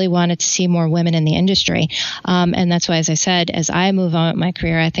they really wanted to see more women in the industry. And that's why, as I said, as I move on with my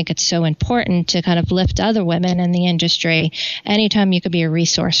career, I think it's so important to kind of lift other women in the industry. Anytime you could be a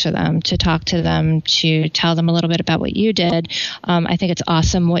resource for them, to talk to them, to tell them a little bit about what you did. I think it's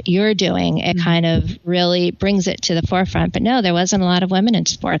awesome what you're doing. It kind of really brings it to the forefront. But no, there wasn't a lot of women in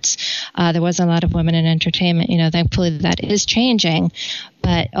sports. There wasn't a lot of women in entertainment. Thankfully that is changing.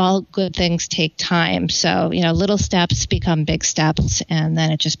 But all good things take time. So, little steps become big steps, and then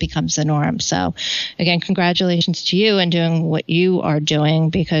it just becomes the norm. So, again, congratulations to you and doing what you are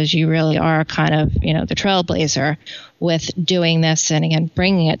doing, because you really are kind of, the trailblazer with doing this and, again,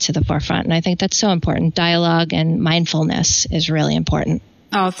 bringing it to the forefront. And I think that's so important. Dialogue and mindfulness is really important.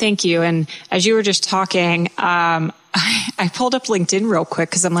 Oh, thank you. And as you were just talking, I pulled up LinkedIn real quick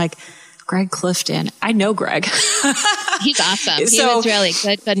because I'm like, Greg Clifton. I know Greg. He's awesome. He was really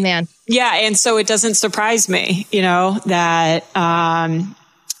good man. Yeah. And so it doesn't surprise me, that,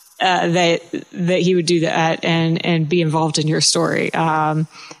 that he would do that and be involved in your story. I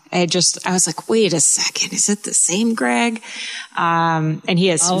was like, wait a second. Is it the same Greg? And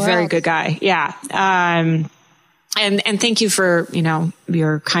he is a very good guy. Yeah. And thank you for,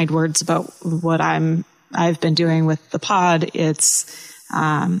 your kind words about what I've been doing with the pod.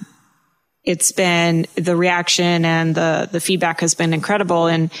 It's been, the reaction and the feedback has been incredible.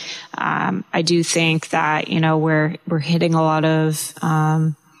 And, I do think that, we're hitting a lot of,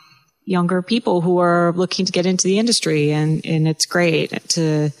 younger people who are looking to get into the industry, and it's great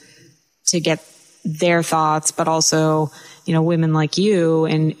to get their thoughts, but also, women like you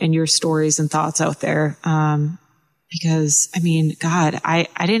and your stories and thoughts out there. Because God, I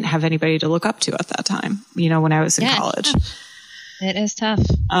didn't have anybody to look up to at that time, when I was in college. It is tough.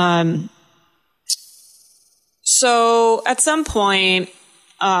 So at some point,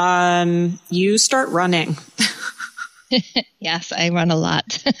 you start running. Yes, I run a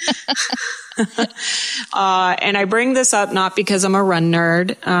lot. And I bring this up not because I'm a run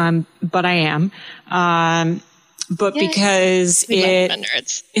nerd, but I am. But yay, because it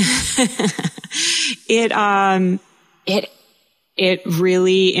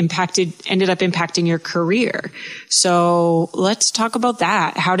really ended up impacting your career. So let's talk about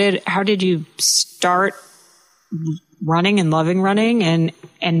that. How did you start running and loving running,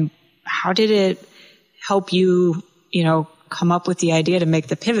 and how did it help you, come up with the idea to make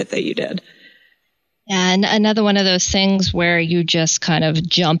the pivot that you did? And another one of those things where you just kind of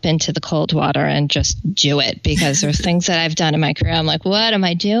jump into the cold water and just do it, because there's things that I've done in my career. I'm like, what am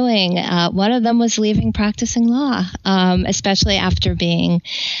I doing? One of them was leaving practicing law, especially after being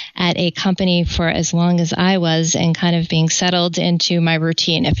at a company for as long as I was and kind of being settled into my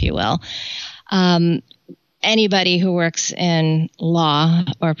routine, if you will. Anybody who works in law,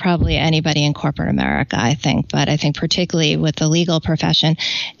 or probably anybody in corporate America, I think, but I think particularly with the legal profession,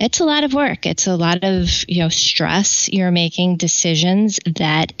 it's a lot of work. It's a lot of, stress. You're making decisions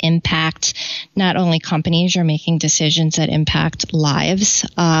that impact not only companies, you're making decisions that impact lives.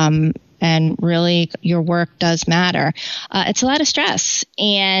 And really, your work does matter. It's a lot of stress.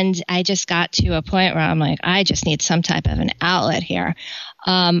 And I just got to a point where I'm like, I just need some type of an outlet here.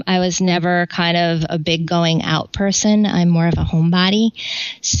 I was never kind of a big going out person. I'm more of a homebody.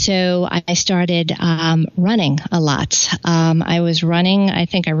 So I started running a lot. I was running. I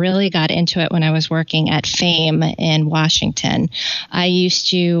think I really got into it when I was working at Fame in Washington. I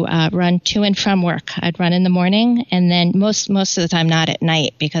used to run to and from work. I'd run in the morning, and then most of the time not at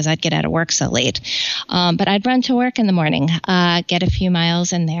night, because I'd get out of work so late. But I'd run to work in the morning, get a few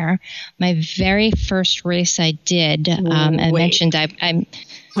miles in there. My very first race I did, I mentioned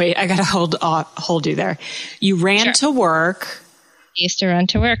Wait, I gotta hold you there. You ran to work. I used to run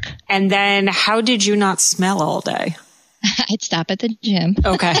to work. And then how did you not smell all day? I'd stop at the gym.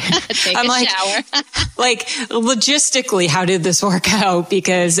 Okay. Take a shower. Like, logistically, how did this work out?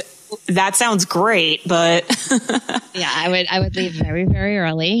 Because that sounds great, but yeah, I would leave very, very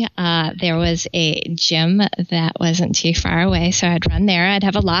early. There was a gym that wasn't too far away, so I'd run there. I'd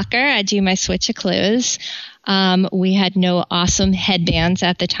have a locker. I'd do my switch of clothes. We had no awesome headbands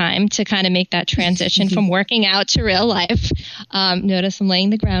at the time to kind of make that transition from working out to real life. Notice I'm laying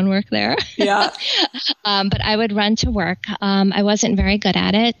the groundwork there. Yeah. But I would run to work. I wasn't very good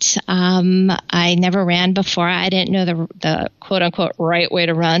at it. I never ran before. I didn't know the quote unquote right way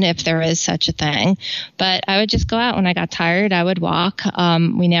to run, if there is such a thing. But I would just go out when I got tired. I would walk.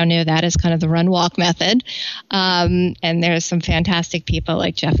 We now know that is kind of the run walk method. And there's some fantastic people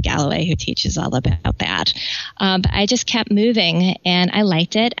like Jeff Galloway who teaches all about that. But I just kept moving and I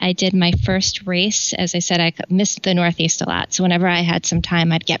liked it. I did my first race. As I said, I missed the Northeast a lot. So whenever I had some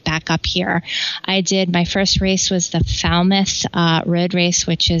time, I'd get back up here. I did my first race was the Falmouth Road Race,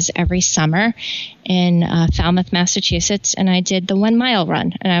 which is every summer in Falmouth, Massachusetts. And I did the 1 mile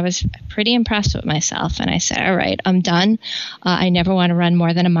run and I was pretty impressed with myself. And I said, all right, I'm done. I never want to run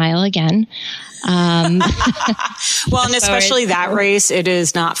more than a mile again. Well, and especially that race, it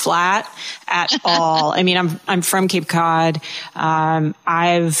is not flat at all. I mean, I'm from Cape Cod.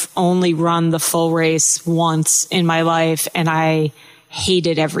 I've only run the full race once in my life and I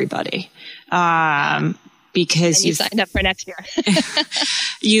hated everybody. Because you signed up for next year.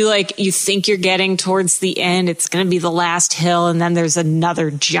 you think you're getting towards the end. It's going to be the last hill. And then there's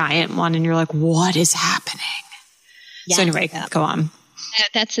another giant one and you're like, what is happening? Yeah, so anyway, go on.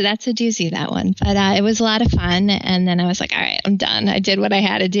 That's a doozy, that one. But it was a lot of fun. And then I was like, all right, I'm done. I did what I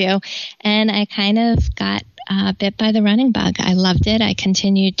had to do. And I kind of got bit by the running bug. I loved it. I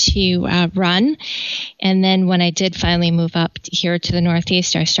continued to run. And then when I did finally move up here to the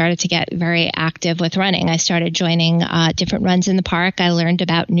Northeast, I started to get very active with running. I started joining different runs in the park. I learned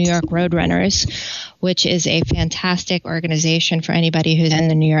about New York Road Runners, which is a fantastic organization for anybody who's in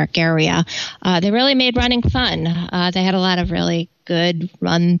the New York area. They really made running fun. They had a lot of really good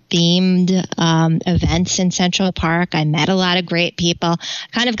run-themed events in Central Park. I met a lot of great people.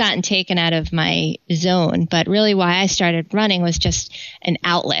 Kind of gotten taken out of my zone, but really why I started running was just an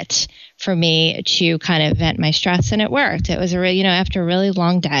outlet for me to kind of vent my stress, and it worked. It was after a really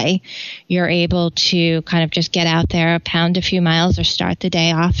long day, you're able to kind of just get out there, pound a few miles, or start the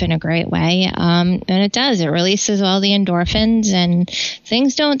day off in a great way. And it does. It releases all the endorphins, and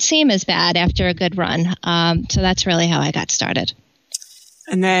things don't seem as bad after a good run. So that's really how I got started.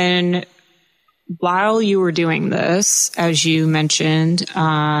 And then while you were doing this, as you mentioned,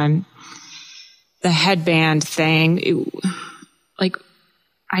 the headband thing,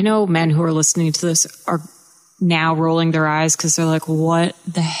 I know men who are listening to this are now rolling their eyes because they're like, what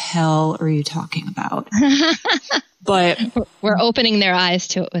the hell are you talking about? But we're opening their eyes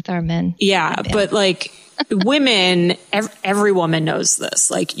to it with our men. Yeah. But women, every woman knows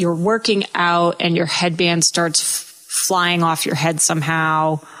this. Like, you're working out and your headband starts flying off your head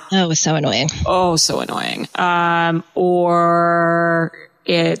somehow. Oh, it was so annoying. Oh, so annoying. Or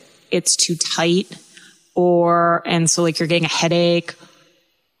it's too tight, and so you're getting a headache,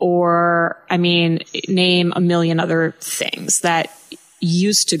 or name a million other things that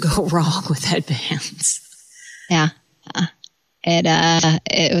used to go wrong with headbands. Yeah.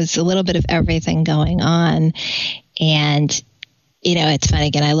 It was a little bit of everything going on. And it's funny,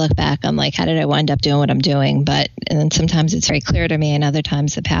 again, I look back, I'm like, how did I wind up doing what I'm doing? And then sometimes it's very clear to me, and other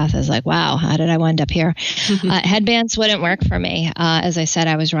times the path is like, wow, how did I wind up here? Headbands wouldn't work for me. As I said,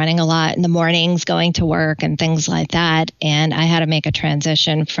 I was running a lot in the mornings, going to work and things like that. And I had to make a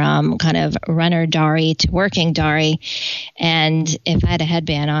transition from kind of runner Dari to working Dari. And if I had a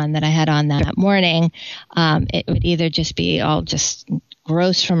headband on that I had on that morning, it would either just be all just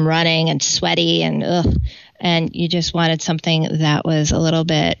gross from running and sweaty and ugh. And you just wanted something that was a little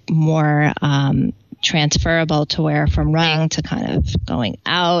bit more transferable to wear from running to kind of going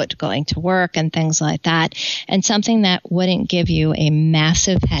out, going to work and things like that. And something that wouldn't give you a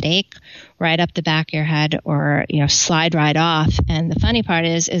massive headache right up the back of your head or, slide right off. And the funny part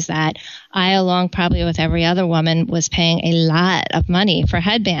is that I, along probably with every other woman, was paying a lot of money for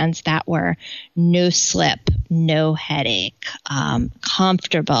headbands that were no slip, no headache,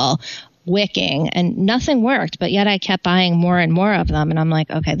 comfortable, wicking, and nothing worked, but yet I kept buying more and more of them. And I'm like,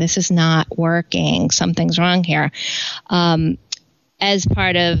 okay, this is not working. Something's wrong here. And as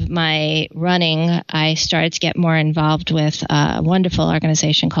part of my running, I started to get more involved with a wonderful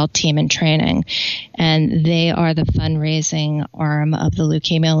organization called Team in Training, and they are the fundraising arm of the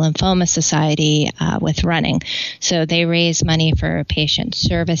Leukemia Lymphoma Society with running. So they raise money for patient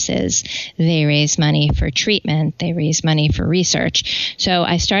services, they raise money for treatment, they raise money for research. So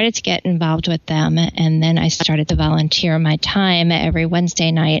I started to get involved with them, and then I started to volunteer my time every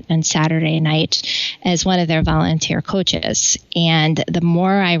Wednesday night and Saturday night as one of their volunteer coaches. And the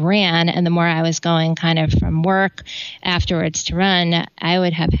more I ran and the more I was going kind of from work afterwards to run, I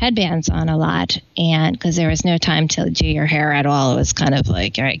would have headbands on a lot. And because there was no time to do your hair at all, it was kind of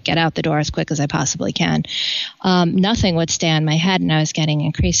like, all right, get out the door as quick as I possibly can. Nothing would stay on my head, and I was getting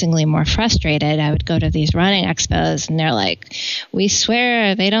increasingly more frustrated. I would go to these running expos, and they're like, we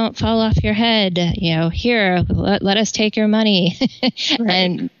swear they don't fall off your head. Here, let us take your money. Right.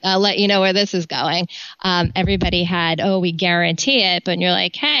 And I'll let you know where this is going. Everybody had, we guarantee it. But you're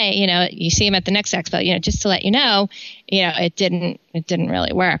like, hey, you see them at the next expo, just to let you know, it didn't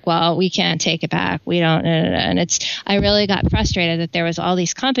really work. Well, we can't take it back. We don't. And I really got frustrated that there was all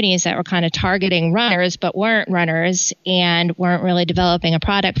these companies that were kind of targeting runners, but weren't runners and weren't really developing a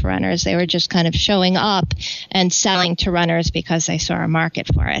product for runners. They were just kind of showing up and selling to runners because they saw a market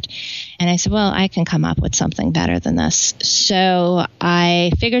for it. And I said, well, I can come up with something better than this. So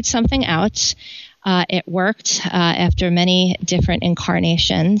I figured something out. It worked after many different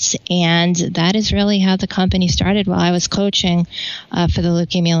incarnations, and that is really how the company started while I was coaching for the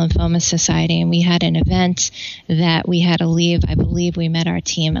Leukemia Lymphoma Society. And we had an event that we had to leave. I believe we met our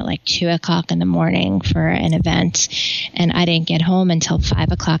team at like 2 o'clock in the morning for an event, and I didn't get home until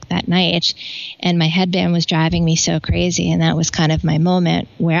 5 o'clock that night. And my headband was driving me so crazy, and that was kind of my moment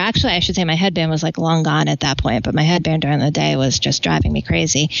where, actually I should say my headband was like long gone at that point, but my headband during the day was just driving me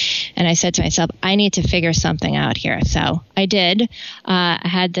crazy. And I said to myself, I need to figure something out here. So I did. I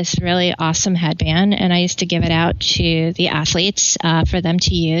had this really awesome headband, and I used to give it out to the athletes for them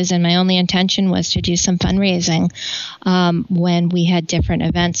to use. And my only intention was to do some fundraising when we had different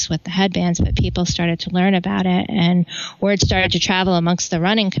events with the headbands, but people started to learn about it, and word started to travel amongst the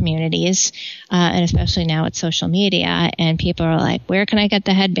running communities, and especially now with social media. And people are like, where can I get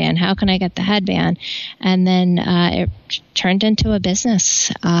the headband? How can I get the headband? And then it turned into a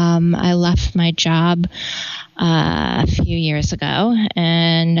business. I left my job a few years ago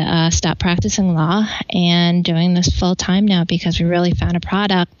and stopped practicing law and doing this full time now because we really found a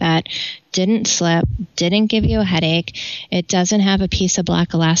product that didn't slip, didn't give you a headache. It doesn't have a piece of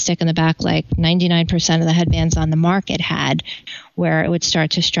black elastic in the back like 99% of the headbands on the market had, where it would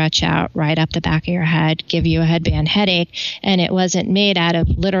start to stretch out right up the back of your head, give you a headband headache. And it wasn't made out of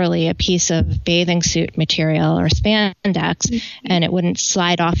literally a piece of bathing suit material or spandex, and it wouldn't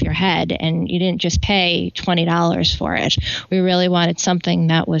slide off your head, and you didn't just pay $20 for it. We really wanted something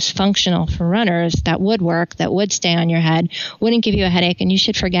that was functional for runners, that would work, that would stay on your head, wouldn't give you a headache, and you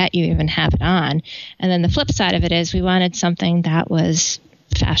should forget you even have it on. And then the flip side of it is we wanted something that was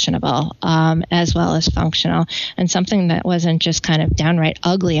fashionable as well as functional, and something that wasn't just kind of downright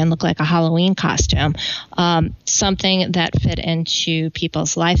ugly and looked like a Halloween costume, something that fit into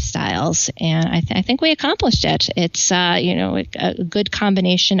people's lifestyles. And I think we accomplished it. It's a good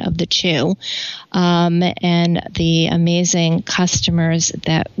combination of the two, and the amazing customers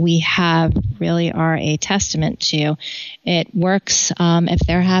that we have really are a testament to it. Works. If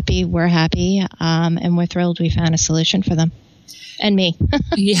they're happy, we're happy, and we're thrilled we found a solution for them. And me.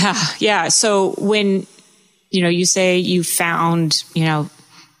 Yeah. So when, you say you found, what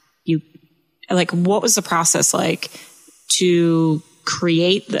was the process like to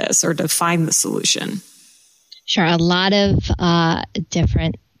create this or to find the solution? Sure. A lot of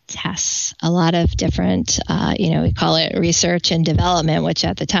different tests, a lot of different, we call it research and development, which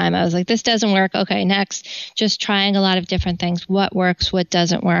at the time I was like, this doesn't work. Okay, next. Just trying a lot of different things. What works, what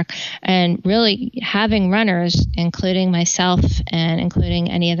doesn't work. And really having runners, including myself and including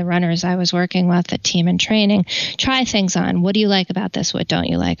any of the runners I was working with at Team in Training, try things on. What do you like about this? What don't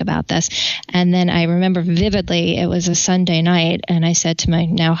you like about this? And then I remember vividly, it was a Sunday night, and I said to my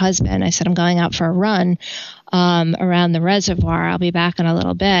now husband, I said, I'm going out for a run around the reservoir. I'll be back in a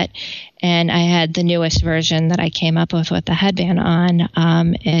little bit. And I had the newest version that I came up with the headband on.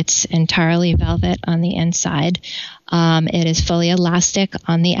 It's entirely velvet on the inside. It is fully elastic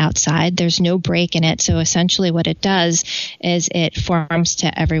on the outside. There's no break in it. So essentially what it does is it forms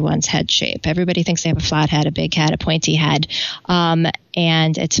to everyone's head shape. Everybody thinks they have a flat head, a big head, a pointy head.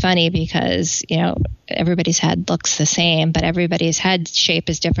 And it's funny because, everybody's head looks the same, but everybody's head shape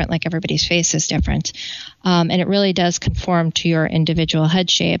is different, like everybody's face is different. And it really does conform to your individual head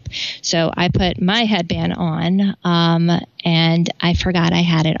shape. So I put my headband on, and I forgot I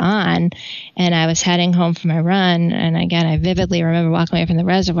had it on, and I was heading home from my run. And again, I vividly remember walking away from the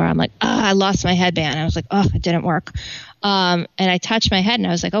reservoir. I'm like, I lost my headband. I was like, it didn't work. And I touched my head and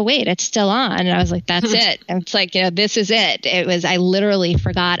I was like, oh, wait, it's still on. And I was like, that's it. And it's like, this is it. I literally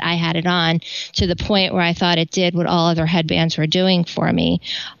forgot I had it on, to the point where I thought it did what all other headbands were doing for me,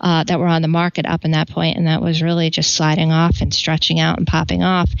 that were on the market up in that point. And that was really just sliding off and stretching out and popping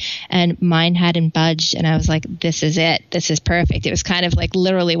off. And mine hadn't budged. And I was like, this is it. This is perfect. It was kind of like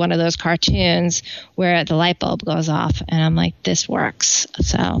literally one of those cartoons where the light bulb goes off. And I'm like, this works.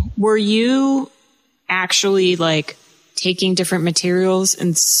 So were you actually like taking different materials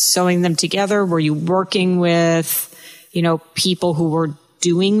and sewing them together? Were you working with, people who were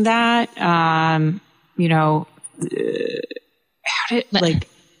doing that? How did,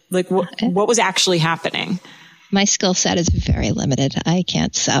 what was actually happening? My skill set is very limited. I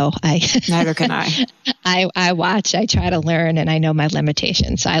can't sew. Neither can I. I watch, I try to learn, and I know my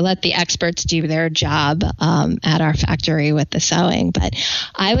limitations. So I let the experts do their job at our factory with the sewing. But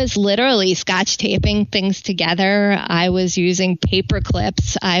I was literally scotch taping things together. I was using paper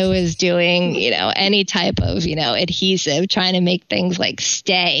clips. I was doing, any type of, adhesive, trying to make things like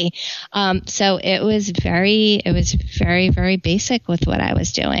stay. So it was very, very basic with what I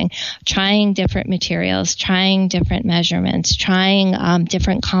was doing. Trying different materials, trying different measurements, trying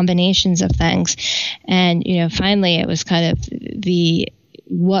different combinations of things. And, finally it was kind of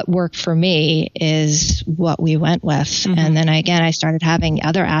what worked for me is what we went with. Mm-hmm. And then again, I started having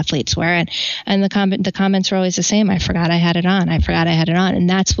other athletes wear it, and the comments were always the same. I forgot I had it on. And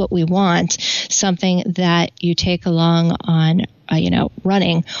that's what we want. Something that you take along on,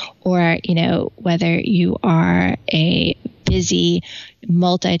 running, or, whether you are a busy,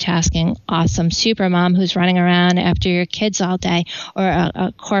 multitasking, awesome super mom who's running around after your kids all day, or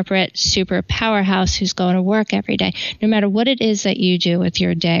a corporate super powerhouse who's going to work every day. No matter what it is that you do with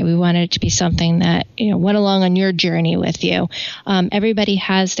your day, we want it to be something that, went along on your journey with you. Everybody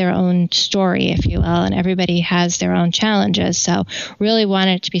has their own story, if you will, and everybody has their own challenges. So really want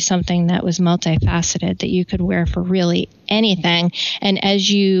it to be something that was multifaceted, that you could wear for really anything. And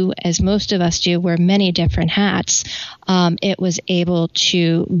as most of us do, wear many different hats, it was able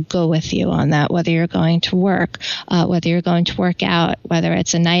to go with you on that, whether you're going to work, whether you're going to work out, whether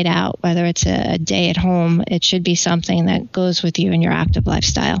it's a night out, whether it's a day at home. It should be something that goes with you in your active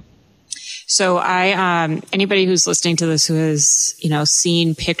lifestyle. So anybody who's listening to this who has,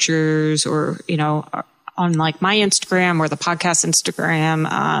 seen pictures or, on like my Instagram or the podcast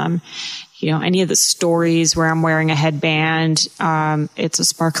Instagram, any of the stories where I'm wearing a headband, it's a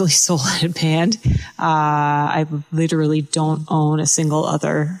Sparkly Soul headband. I literally don't own a single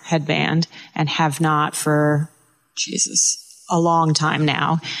other headband, and have not for, a long time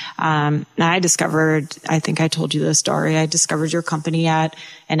now. I discovered, I think I told you this story, I discovered your company at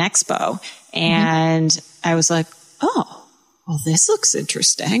an expo, and I was like, oh, well, this looks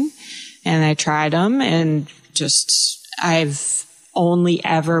interesting. And I tried them, and I've only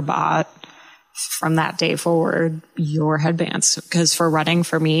ever bought from that day forward your headbands, because for running,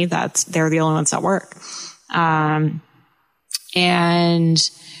 for me, they're the only ones that work. And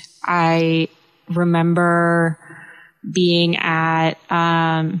I remember being at,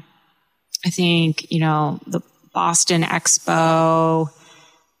 I think, the Boston Expo,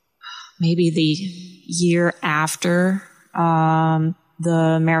 maybe the year after,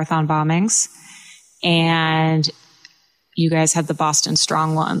 the marathon bombings, and you guys had the Boston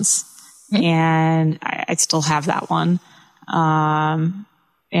Strong ones. Mm-hmm. And I still have that one. And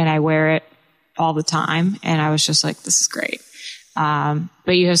I wear it all the time. And I was just like, this is great.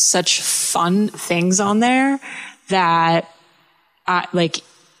 But you have such fun things on there that,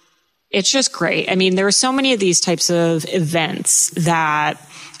 it's just great. I mean, there are so many of these types of events that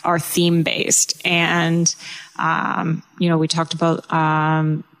are theme based. And, we talked about,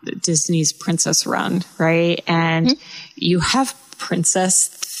 Disney's Princess Run, right? And you have princess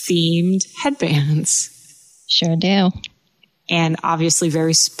themed headbands. Sure do. And obviously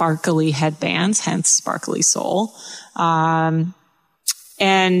very sparkly headbands, hence Sparkly Soul. And,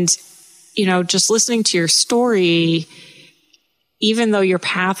 just listening to your story, even though your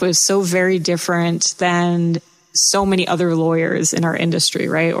path was so very different than so many other lawyers in our industry,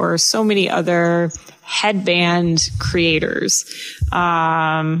 right? Or so many other headband creators,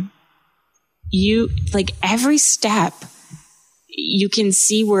 every step, you can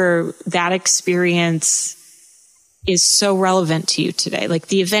see where that experience is so relevant to you today. Like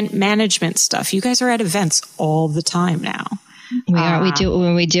the event management stuff. You guys are at events all the time now.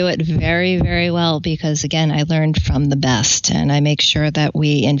 We do it very, very well because, again, I learned from the best, and I make sure that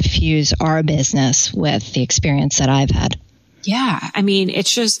we infuse our business with the experience that I've had. Yeah. I mean,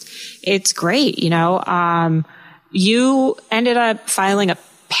 it's great. You ended up filing a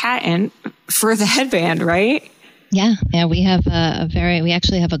patent for the headband, right? Yeah. We have we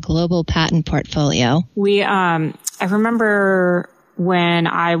actually have a global patent portfolio. I remember when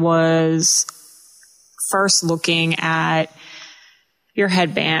I was first looking at your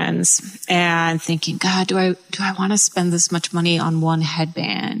headbands and thinking, God, do I want to spend this much money on one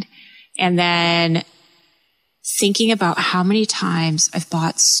headband? And then thinking about how many times I've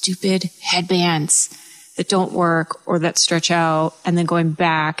bought stupid headbands that don't work or that stretch out, and then going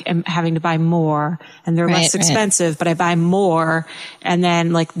back and having to buy more, and they're less expensive, but I buy more. And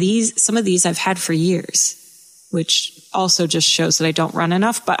then some of these I've had for years, which also just shows that I don't run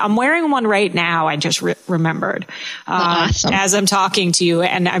enough. But I'm wearing one right now. I just remembered awesome. As I'm talking to you,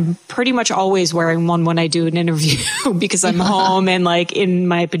 and I'm pretty much always wearing one when I do an interview because I'm home and in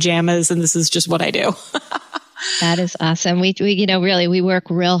my pajamas, and this is just what I do. That is awesome. We work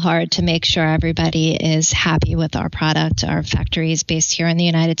real hard to make sure everybody is happy with our product. Our factory is based here in the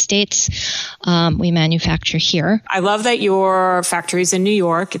United States. We manufacture here. I love that your factory's in New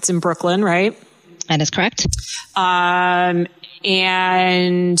York. It's in Brooklyn, right? That is correct. And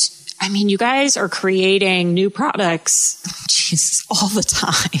I mean, you guys are creating new products, Jesus, all the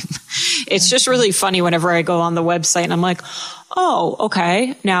time. It's just really funny whenever I go on the website and I'm like, oh,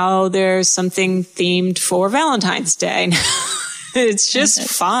 okay, now there's something themed for Valentine's Day. It's just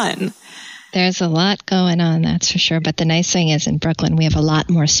fun. There's a lot going on, that's for sure. But the nice thing is in Brooklyn, we have a lot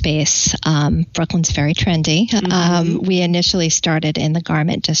more space. Brooklyn's very trendy. Mm-hmm. We initially started in the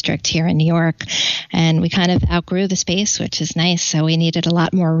garment district here in New York, and we kind of outgrew the space, which is nice. So we needed a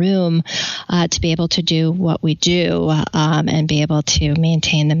lot more room to be able to do what we do and be able to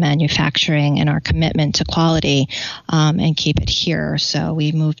maintain the manufacturing and our commitment to quality and keep it here. So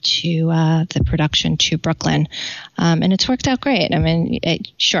we moved to the production to Brooklyn, and it's worked out great. I mean,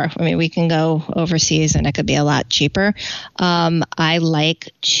 we can go overseas and it could be a lot cheaper. I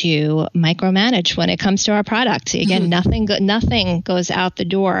like to micromanage when it comes to our product. Again, nothing goes out the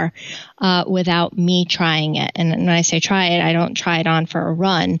door without me trying it. And when I say try it, I don't try it on for a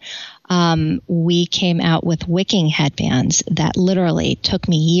run. We came out with wicking headbands that literally took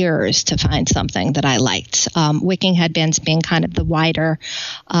me years to find something that I liked. Wicking headbands being kind of the wider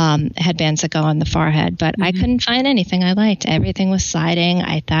headbands that go on the forehead, but I couldn't find anything I liked. Everything was sliding.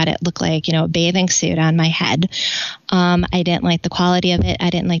 I thought it looked like, a bathing suit on my head. I didn't like the quality of it. I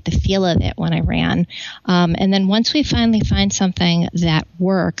didn't like the feel of it when I ran. And then once we finally find something that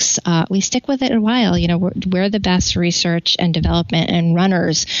works, we stick with it a while. We're the best research and development and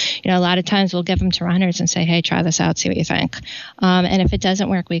runners. A lot of times we'll give them to runners and say, hey, try this out, see what you think. And if it doesn't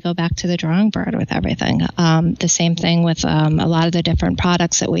work, we go back to the drawing board with everything. The same thing with a lot of the different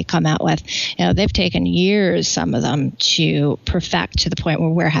products that we come out with. They've taken years, some of them, to perfect to the point where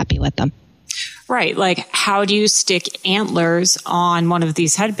we're happy with them. Right. Like, how do you stick antlers on one of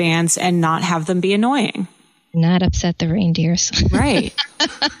these headbands and not have them be annoying? Not upset the reindeers. Right.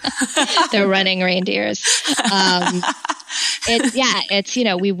 They're running reindeers.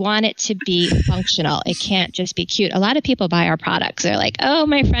 We want it to be functional. It can't just be cute. A lot of people buy our products. They're like, oh,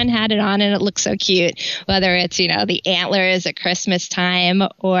 my friend had it on and it looks so cute. Whether it's, the antlers at Christmas time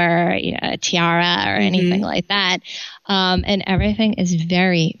or, a tiara or anything like that. And everything is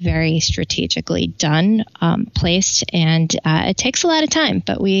very, very strategically done, placed, and it takes a lot of time,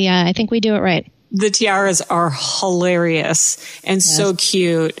 but I think we do it right. The tiaras are hilarious and so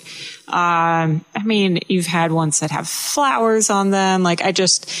cute. You've had ones that have flowers on them.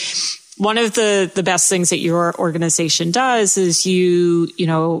 One of the best things that your organization does is you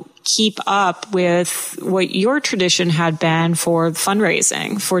keep up with what your tradition had been for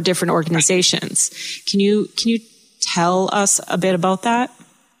fundraising for different organizations. Can you tell us a bit about that?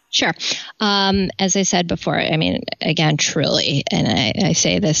 Sure. As I said before, again, truly, and I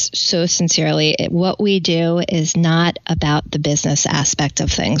say this so sincerely, what we do is not about the business aspect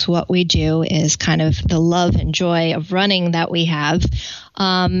of things. What we do is kind of the love and joy of running that we have,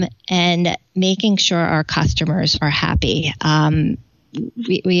 and making sure our customers are happy.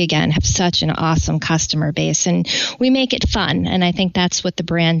 We again have such an awesome customer base, and we make it fun. And I think that's what the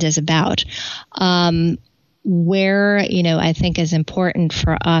brand is about. where, I think is important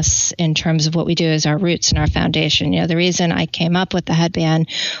for us in terms of what we do is our roots and our foundation. The reason I came up with the headband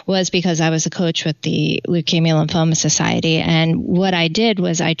was because I was a coach with the Leukemia Lymphoma Society. And what I did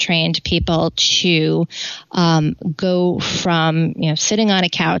was I trained people to go from, sitting on a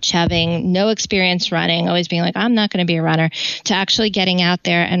couch, having no experience running, always being like, I'm not going to be a runner, to actually getting out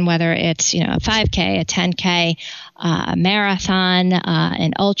there. And whether it's, a 5K, a 10K, a marathon,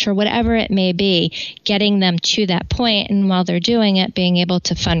 an ultra, whatever it may be, getting them to that point, and while they're doing it, being able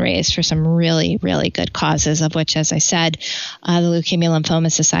to fundraise for some really, really good causes, of which, as I said, the Leukemia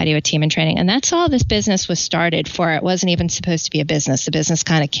Lymphoma Society with Team in Training. And that's all this business was started for. It wasn't even supposed to be a business. The business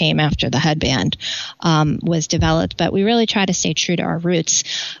kind of came after the headband was developed, but we really try to stay true to our roots.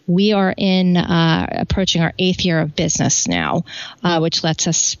 We are approaching our 8th year of business now, which lets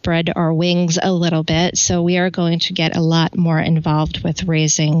us spread our wings a little bit. So we are going to get a lot more involved with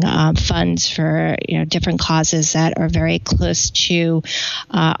raising funds for different causes that are very close to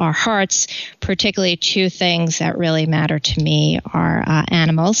our hearts. Particularly 2 things that really matter to me are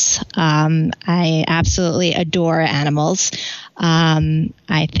animals. I absolutely adore animals.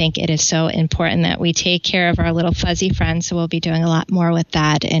 I think it is so important that we take care of our little fuzzy friends. So we'll be doing a lot more with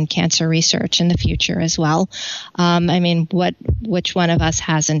that and cancer research in the future as well. Which one of us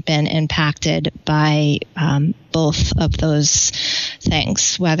hasn't been impacted by both of those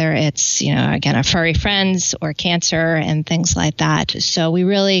things, whether it's, again, our furry friends or cancer and things like that. So we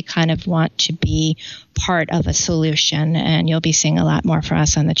really kind of want to be part of a solution, and you'll be seeing a lot more for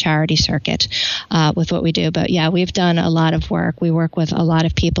us on the charity circuit with what we do. But yeah, we've done a lot of work. We work with a lot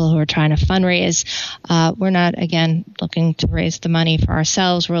of people who are trying to fundraise. We're not, again, looking to raise the money for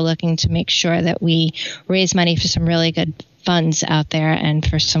ourselves. We're looking to make sure that we raise money for some really good funds out there and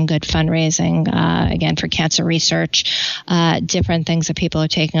for some good fundraising, again, for cancer research, different things that people are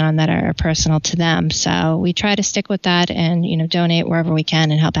taking on that are personal to them. So we try to stick with that and, donate wherever we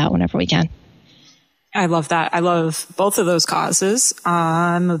can and help out whenever we can. I love that. I love both of those causes.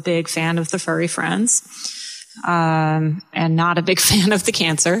 I'm a big fan of the furry friends, and not a big fan of the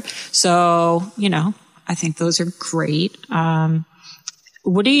cancer. So, I think those are great.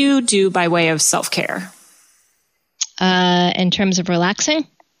 What do you do by way of self-care? In terms of relaxing?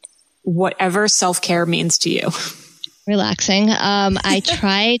 Whatever self-care means to you. Relaxing. I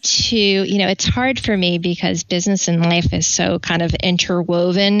try to, it's hard for me because business and life is so kind of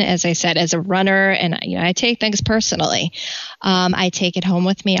interwoven, as I said, as a runner, and, I take things personally. I take it home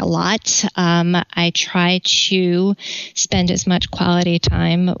with me a lot. I try to spend as much quality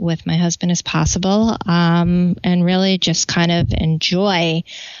time with my husband as possible, and really just kind of enjoy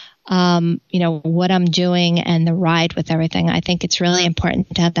what I'm doing and the ride with everything. I think it's really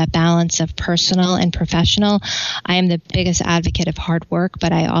important to have that balance of personal and professional. I am the biggest advocate of hard work,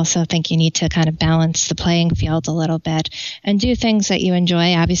 but I also think you need to kind of balance the playing field a little bit and do things that you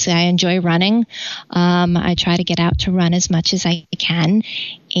enjoy. Obviously, I enjoy running. I try to get out to run as much as I can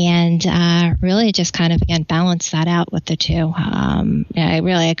and really just kind of, again, balance that out with the two. I'm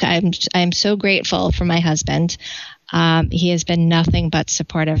so grateful for my husband. He has been nothing but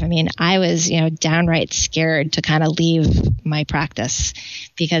supportive. I was, downright scared to kind of leave my practice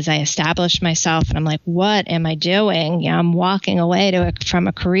because I established myself and I'm like, what am I doing? I'm walking away from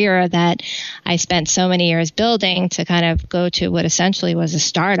a career that I spent so many years building to kind of go to what essentially was a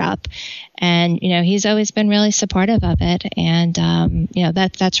startup. And, he's always been really supportive of it. And,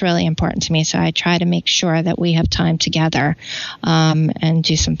 that's really important to me. So I try to make sure that we have time together, and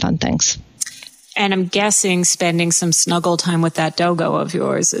do some fun things. And I'm guessing spending some snuggle time with that doggo of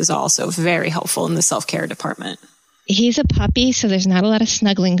yours is also very helpful in the self-care department. He's a puppy, so there's not a lot of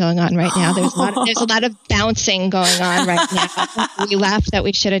snuggling going on right now. There's a lot of bouncing going on right now. We laughed that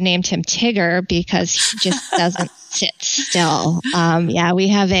we should have named him Tigger because he just doesn't sit still. We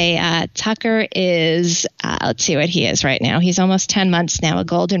have Tucker is, let's see what he is right now. He's almost 10 months now, a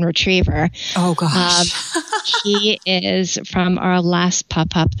golden retriever. Oh, gosh. He is from our last pup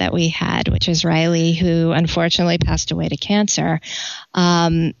that we had, which is Riley, who unfortunately passed away to cancer.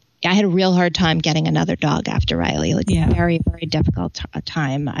 I had a real hard time getting another dog after Riley, very, very difficult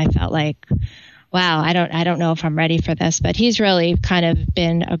time. I felt like, wow, I don't know if I'm ready for this, but he's really kind of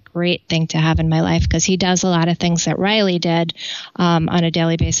been a great thing to have in my life because he does a lot of things that Riley did on a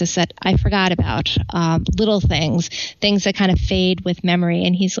daily basis that I forgot about, little things that kind of fade with memory.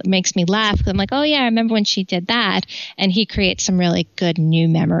 And he makes me laugh because I'm like, oh yeah, I remember when she did that. And he creates some really good new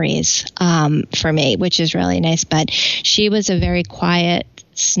memories for me, which is really nice. But she was a very quiet,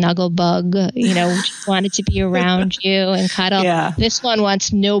 snuggle bug, just wanted to be around you and cuddle. Yeah. This one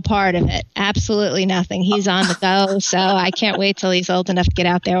wants no part of it. Absolutely nothing. He's on the go. So I can't wait till he's old enough to get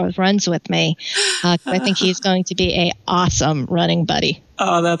out there with runs with me. I think he's going to be a awesome running buddy.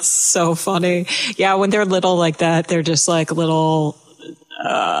 Oh, that's so funny. Yeah. When they're little like that, they're just like little,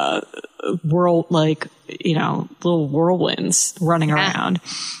 little whirlwinds running around.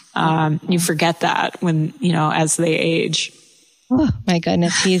 You forget that when, as they age. Oh my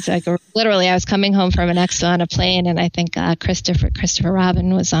goodness. He's like, literally, I was coming home from an expo on a plane, and I think Christopher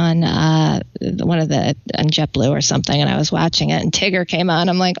Robin was on on JetBlue or something, and I was watching it, and Tigger came on.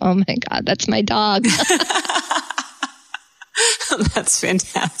 I'm like, oh my God, that's my dog. That's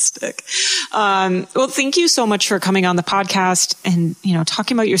fantastic. Well, thank you so much for coming on the podcast and,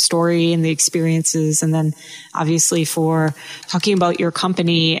 talking about your story and the experiences, and then obviously for talking about your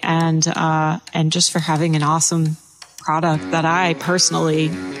company and just for having an awesome product that I personally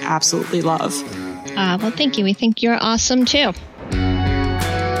absolutely love. Well, thank you. We think you're awesome too.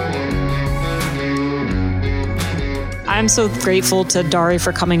 I'm so grateful to Dari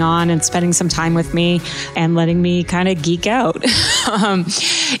for coming on and spending some time with me and letting me kind of geek out.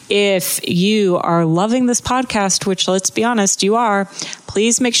 If you are loving this podcast, which let's be honest, you are,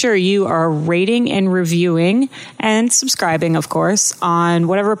 please make sure you are rating and reviewing and subscribing, of course, on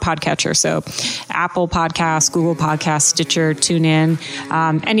whatever podcatcher. So Apple Podcasts, Google Podcasts, Stitcher, TuneIn,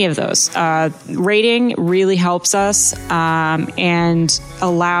 any of those. Rating really helps us and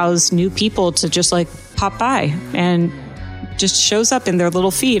allows new people to just pop by and just shows up in their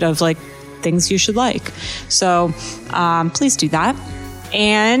little feed of things you should like. So please do that.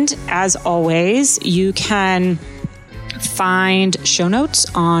 And as always, you can find show notes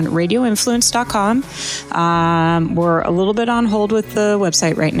on radioinfluence.com. We're a little bit on hold with the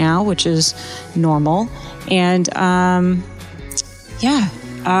website right now, which is normal. And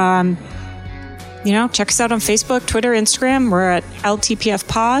check us out on Facebook, Twitter, Instagram. We're at LTPF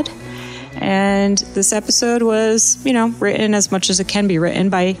Pod. And this episode was, written as much as it can be written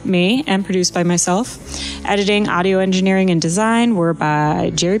by me and produced by myself. Editing, audio engineering, and design were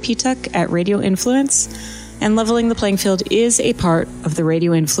by Jerry Petuck at Radio Influence. And Leveling the Playing Field is a part of the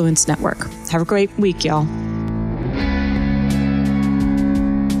Radio Influence Network. Have a great week, y'all.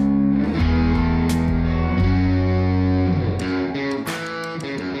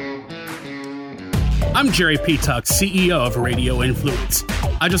 I'm Jerry Petuck, CEO of Radio Influence.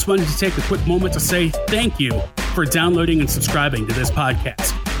 I just wanted to take a quick moment to say thank you for downloading and subscribing to this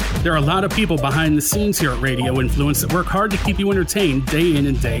podcast. There are a lot of people behind the scenes here at Radio Influence that work hard to keep you entertained day in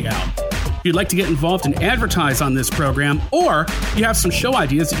and day out. If you'd like to get involved and advertise on this program, or you have some show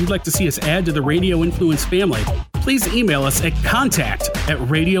ideas that you'd like to see us add to the Radio Influence family, please email us at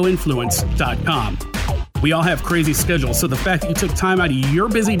contact@radioinfluence.com. We all have crazy schedules, so the fact that you took time out of your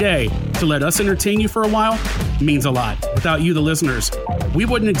busy day to let us entertain you for a while means a lot. Without you, the listeners, we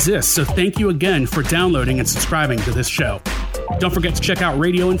wouldn't exist, so thank you again for downloading and subscribing to this show. Don't forget to check out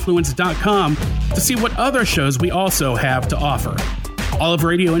radioinfluence.com to see what other shows we also have to offer. All of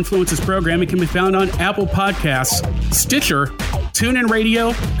Radio Influence's programming can be found on Apple Podcasts, Stitcher, TuneIn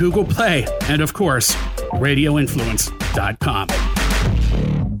Radio, Google Play, and of course, radioinfluence.com.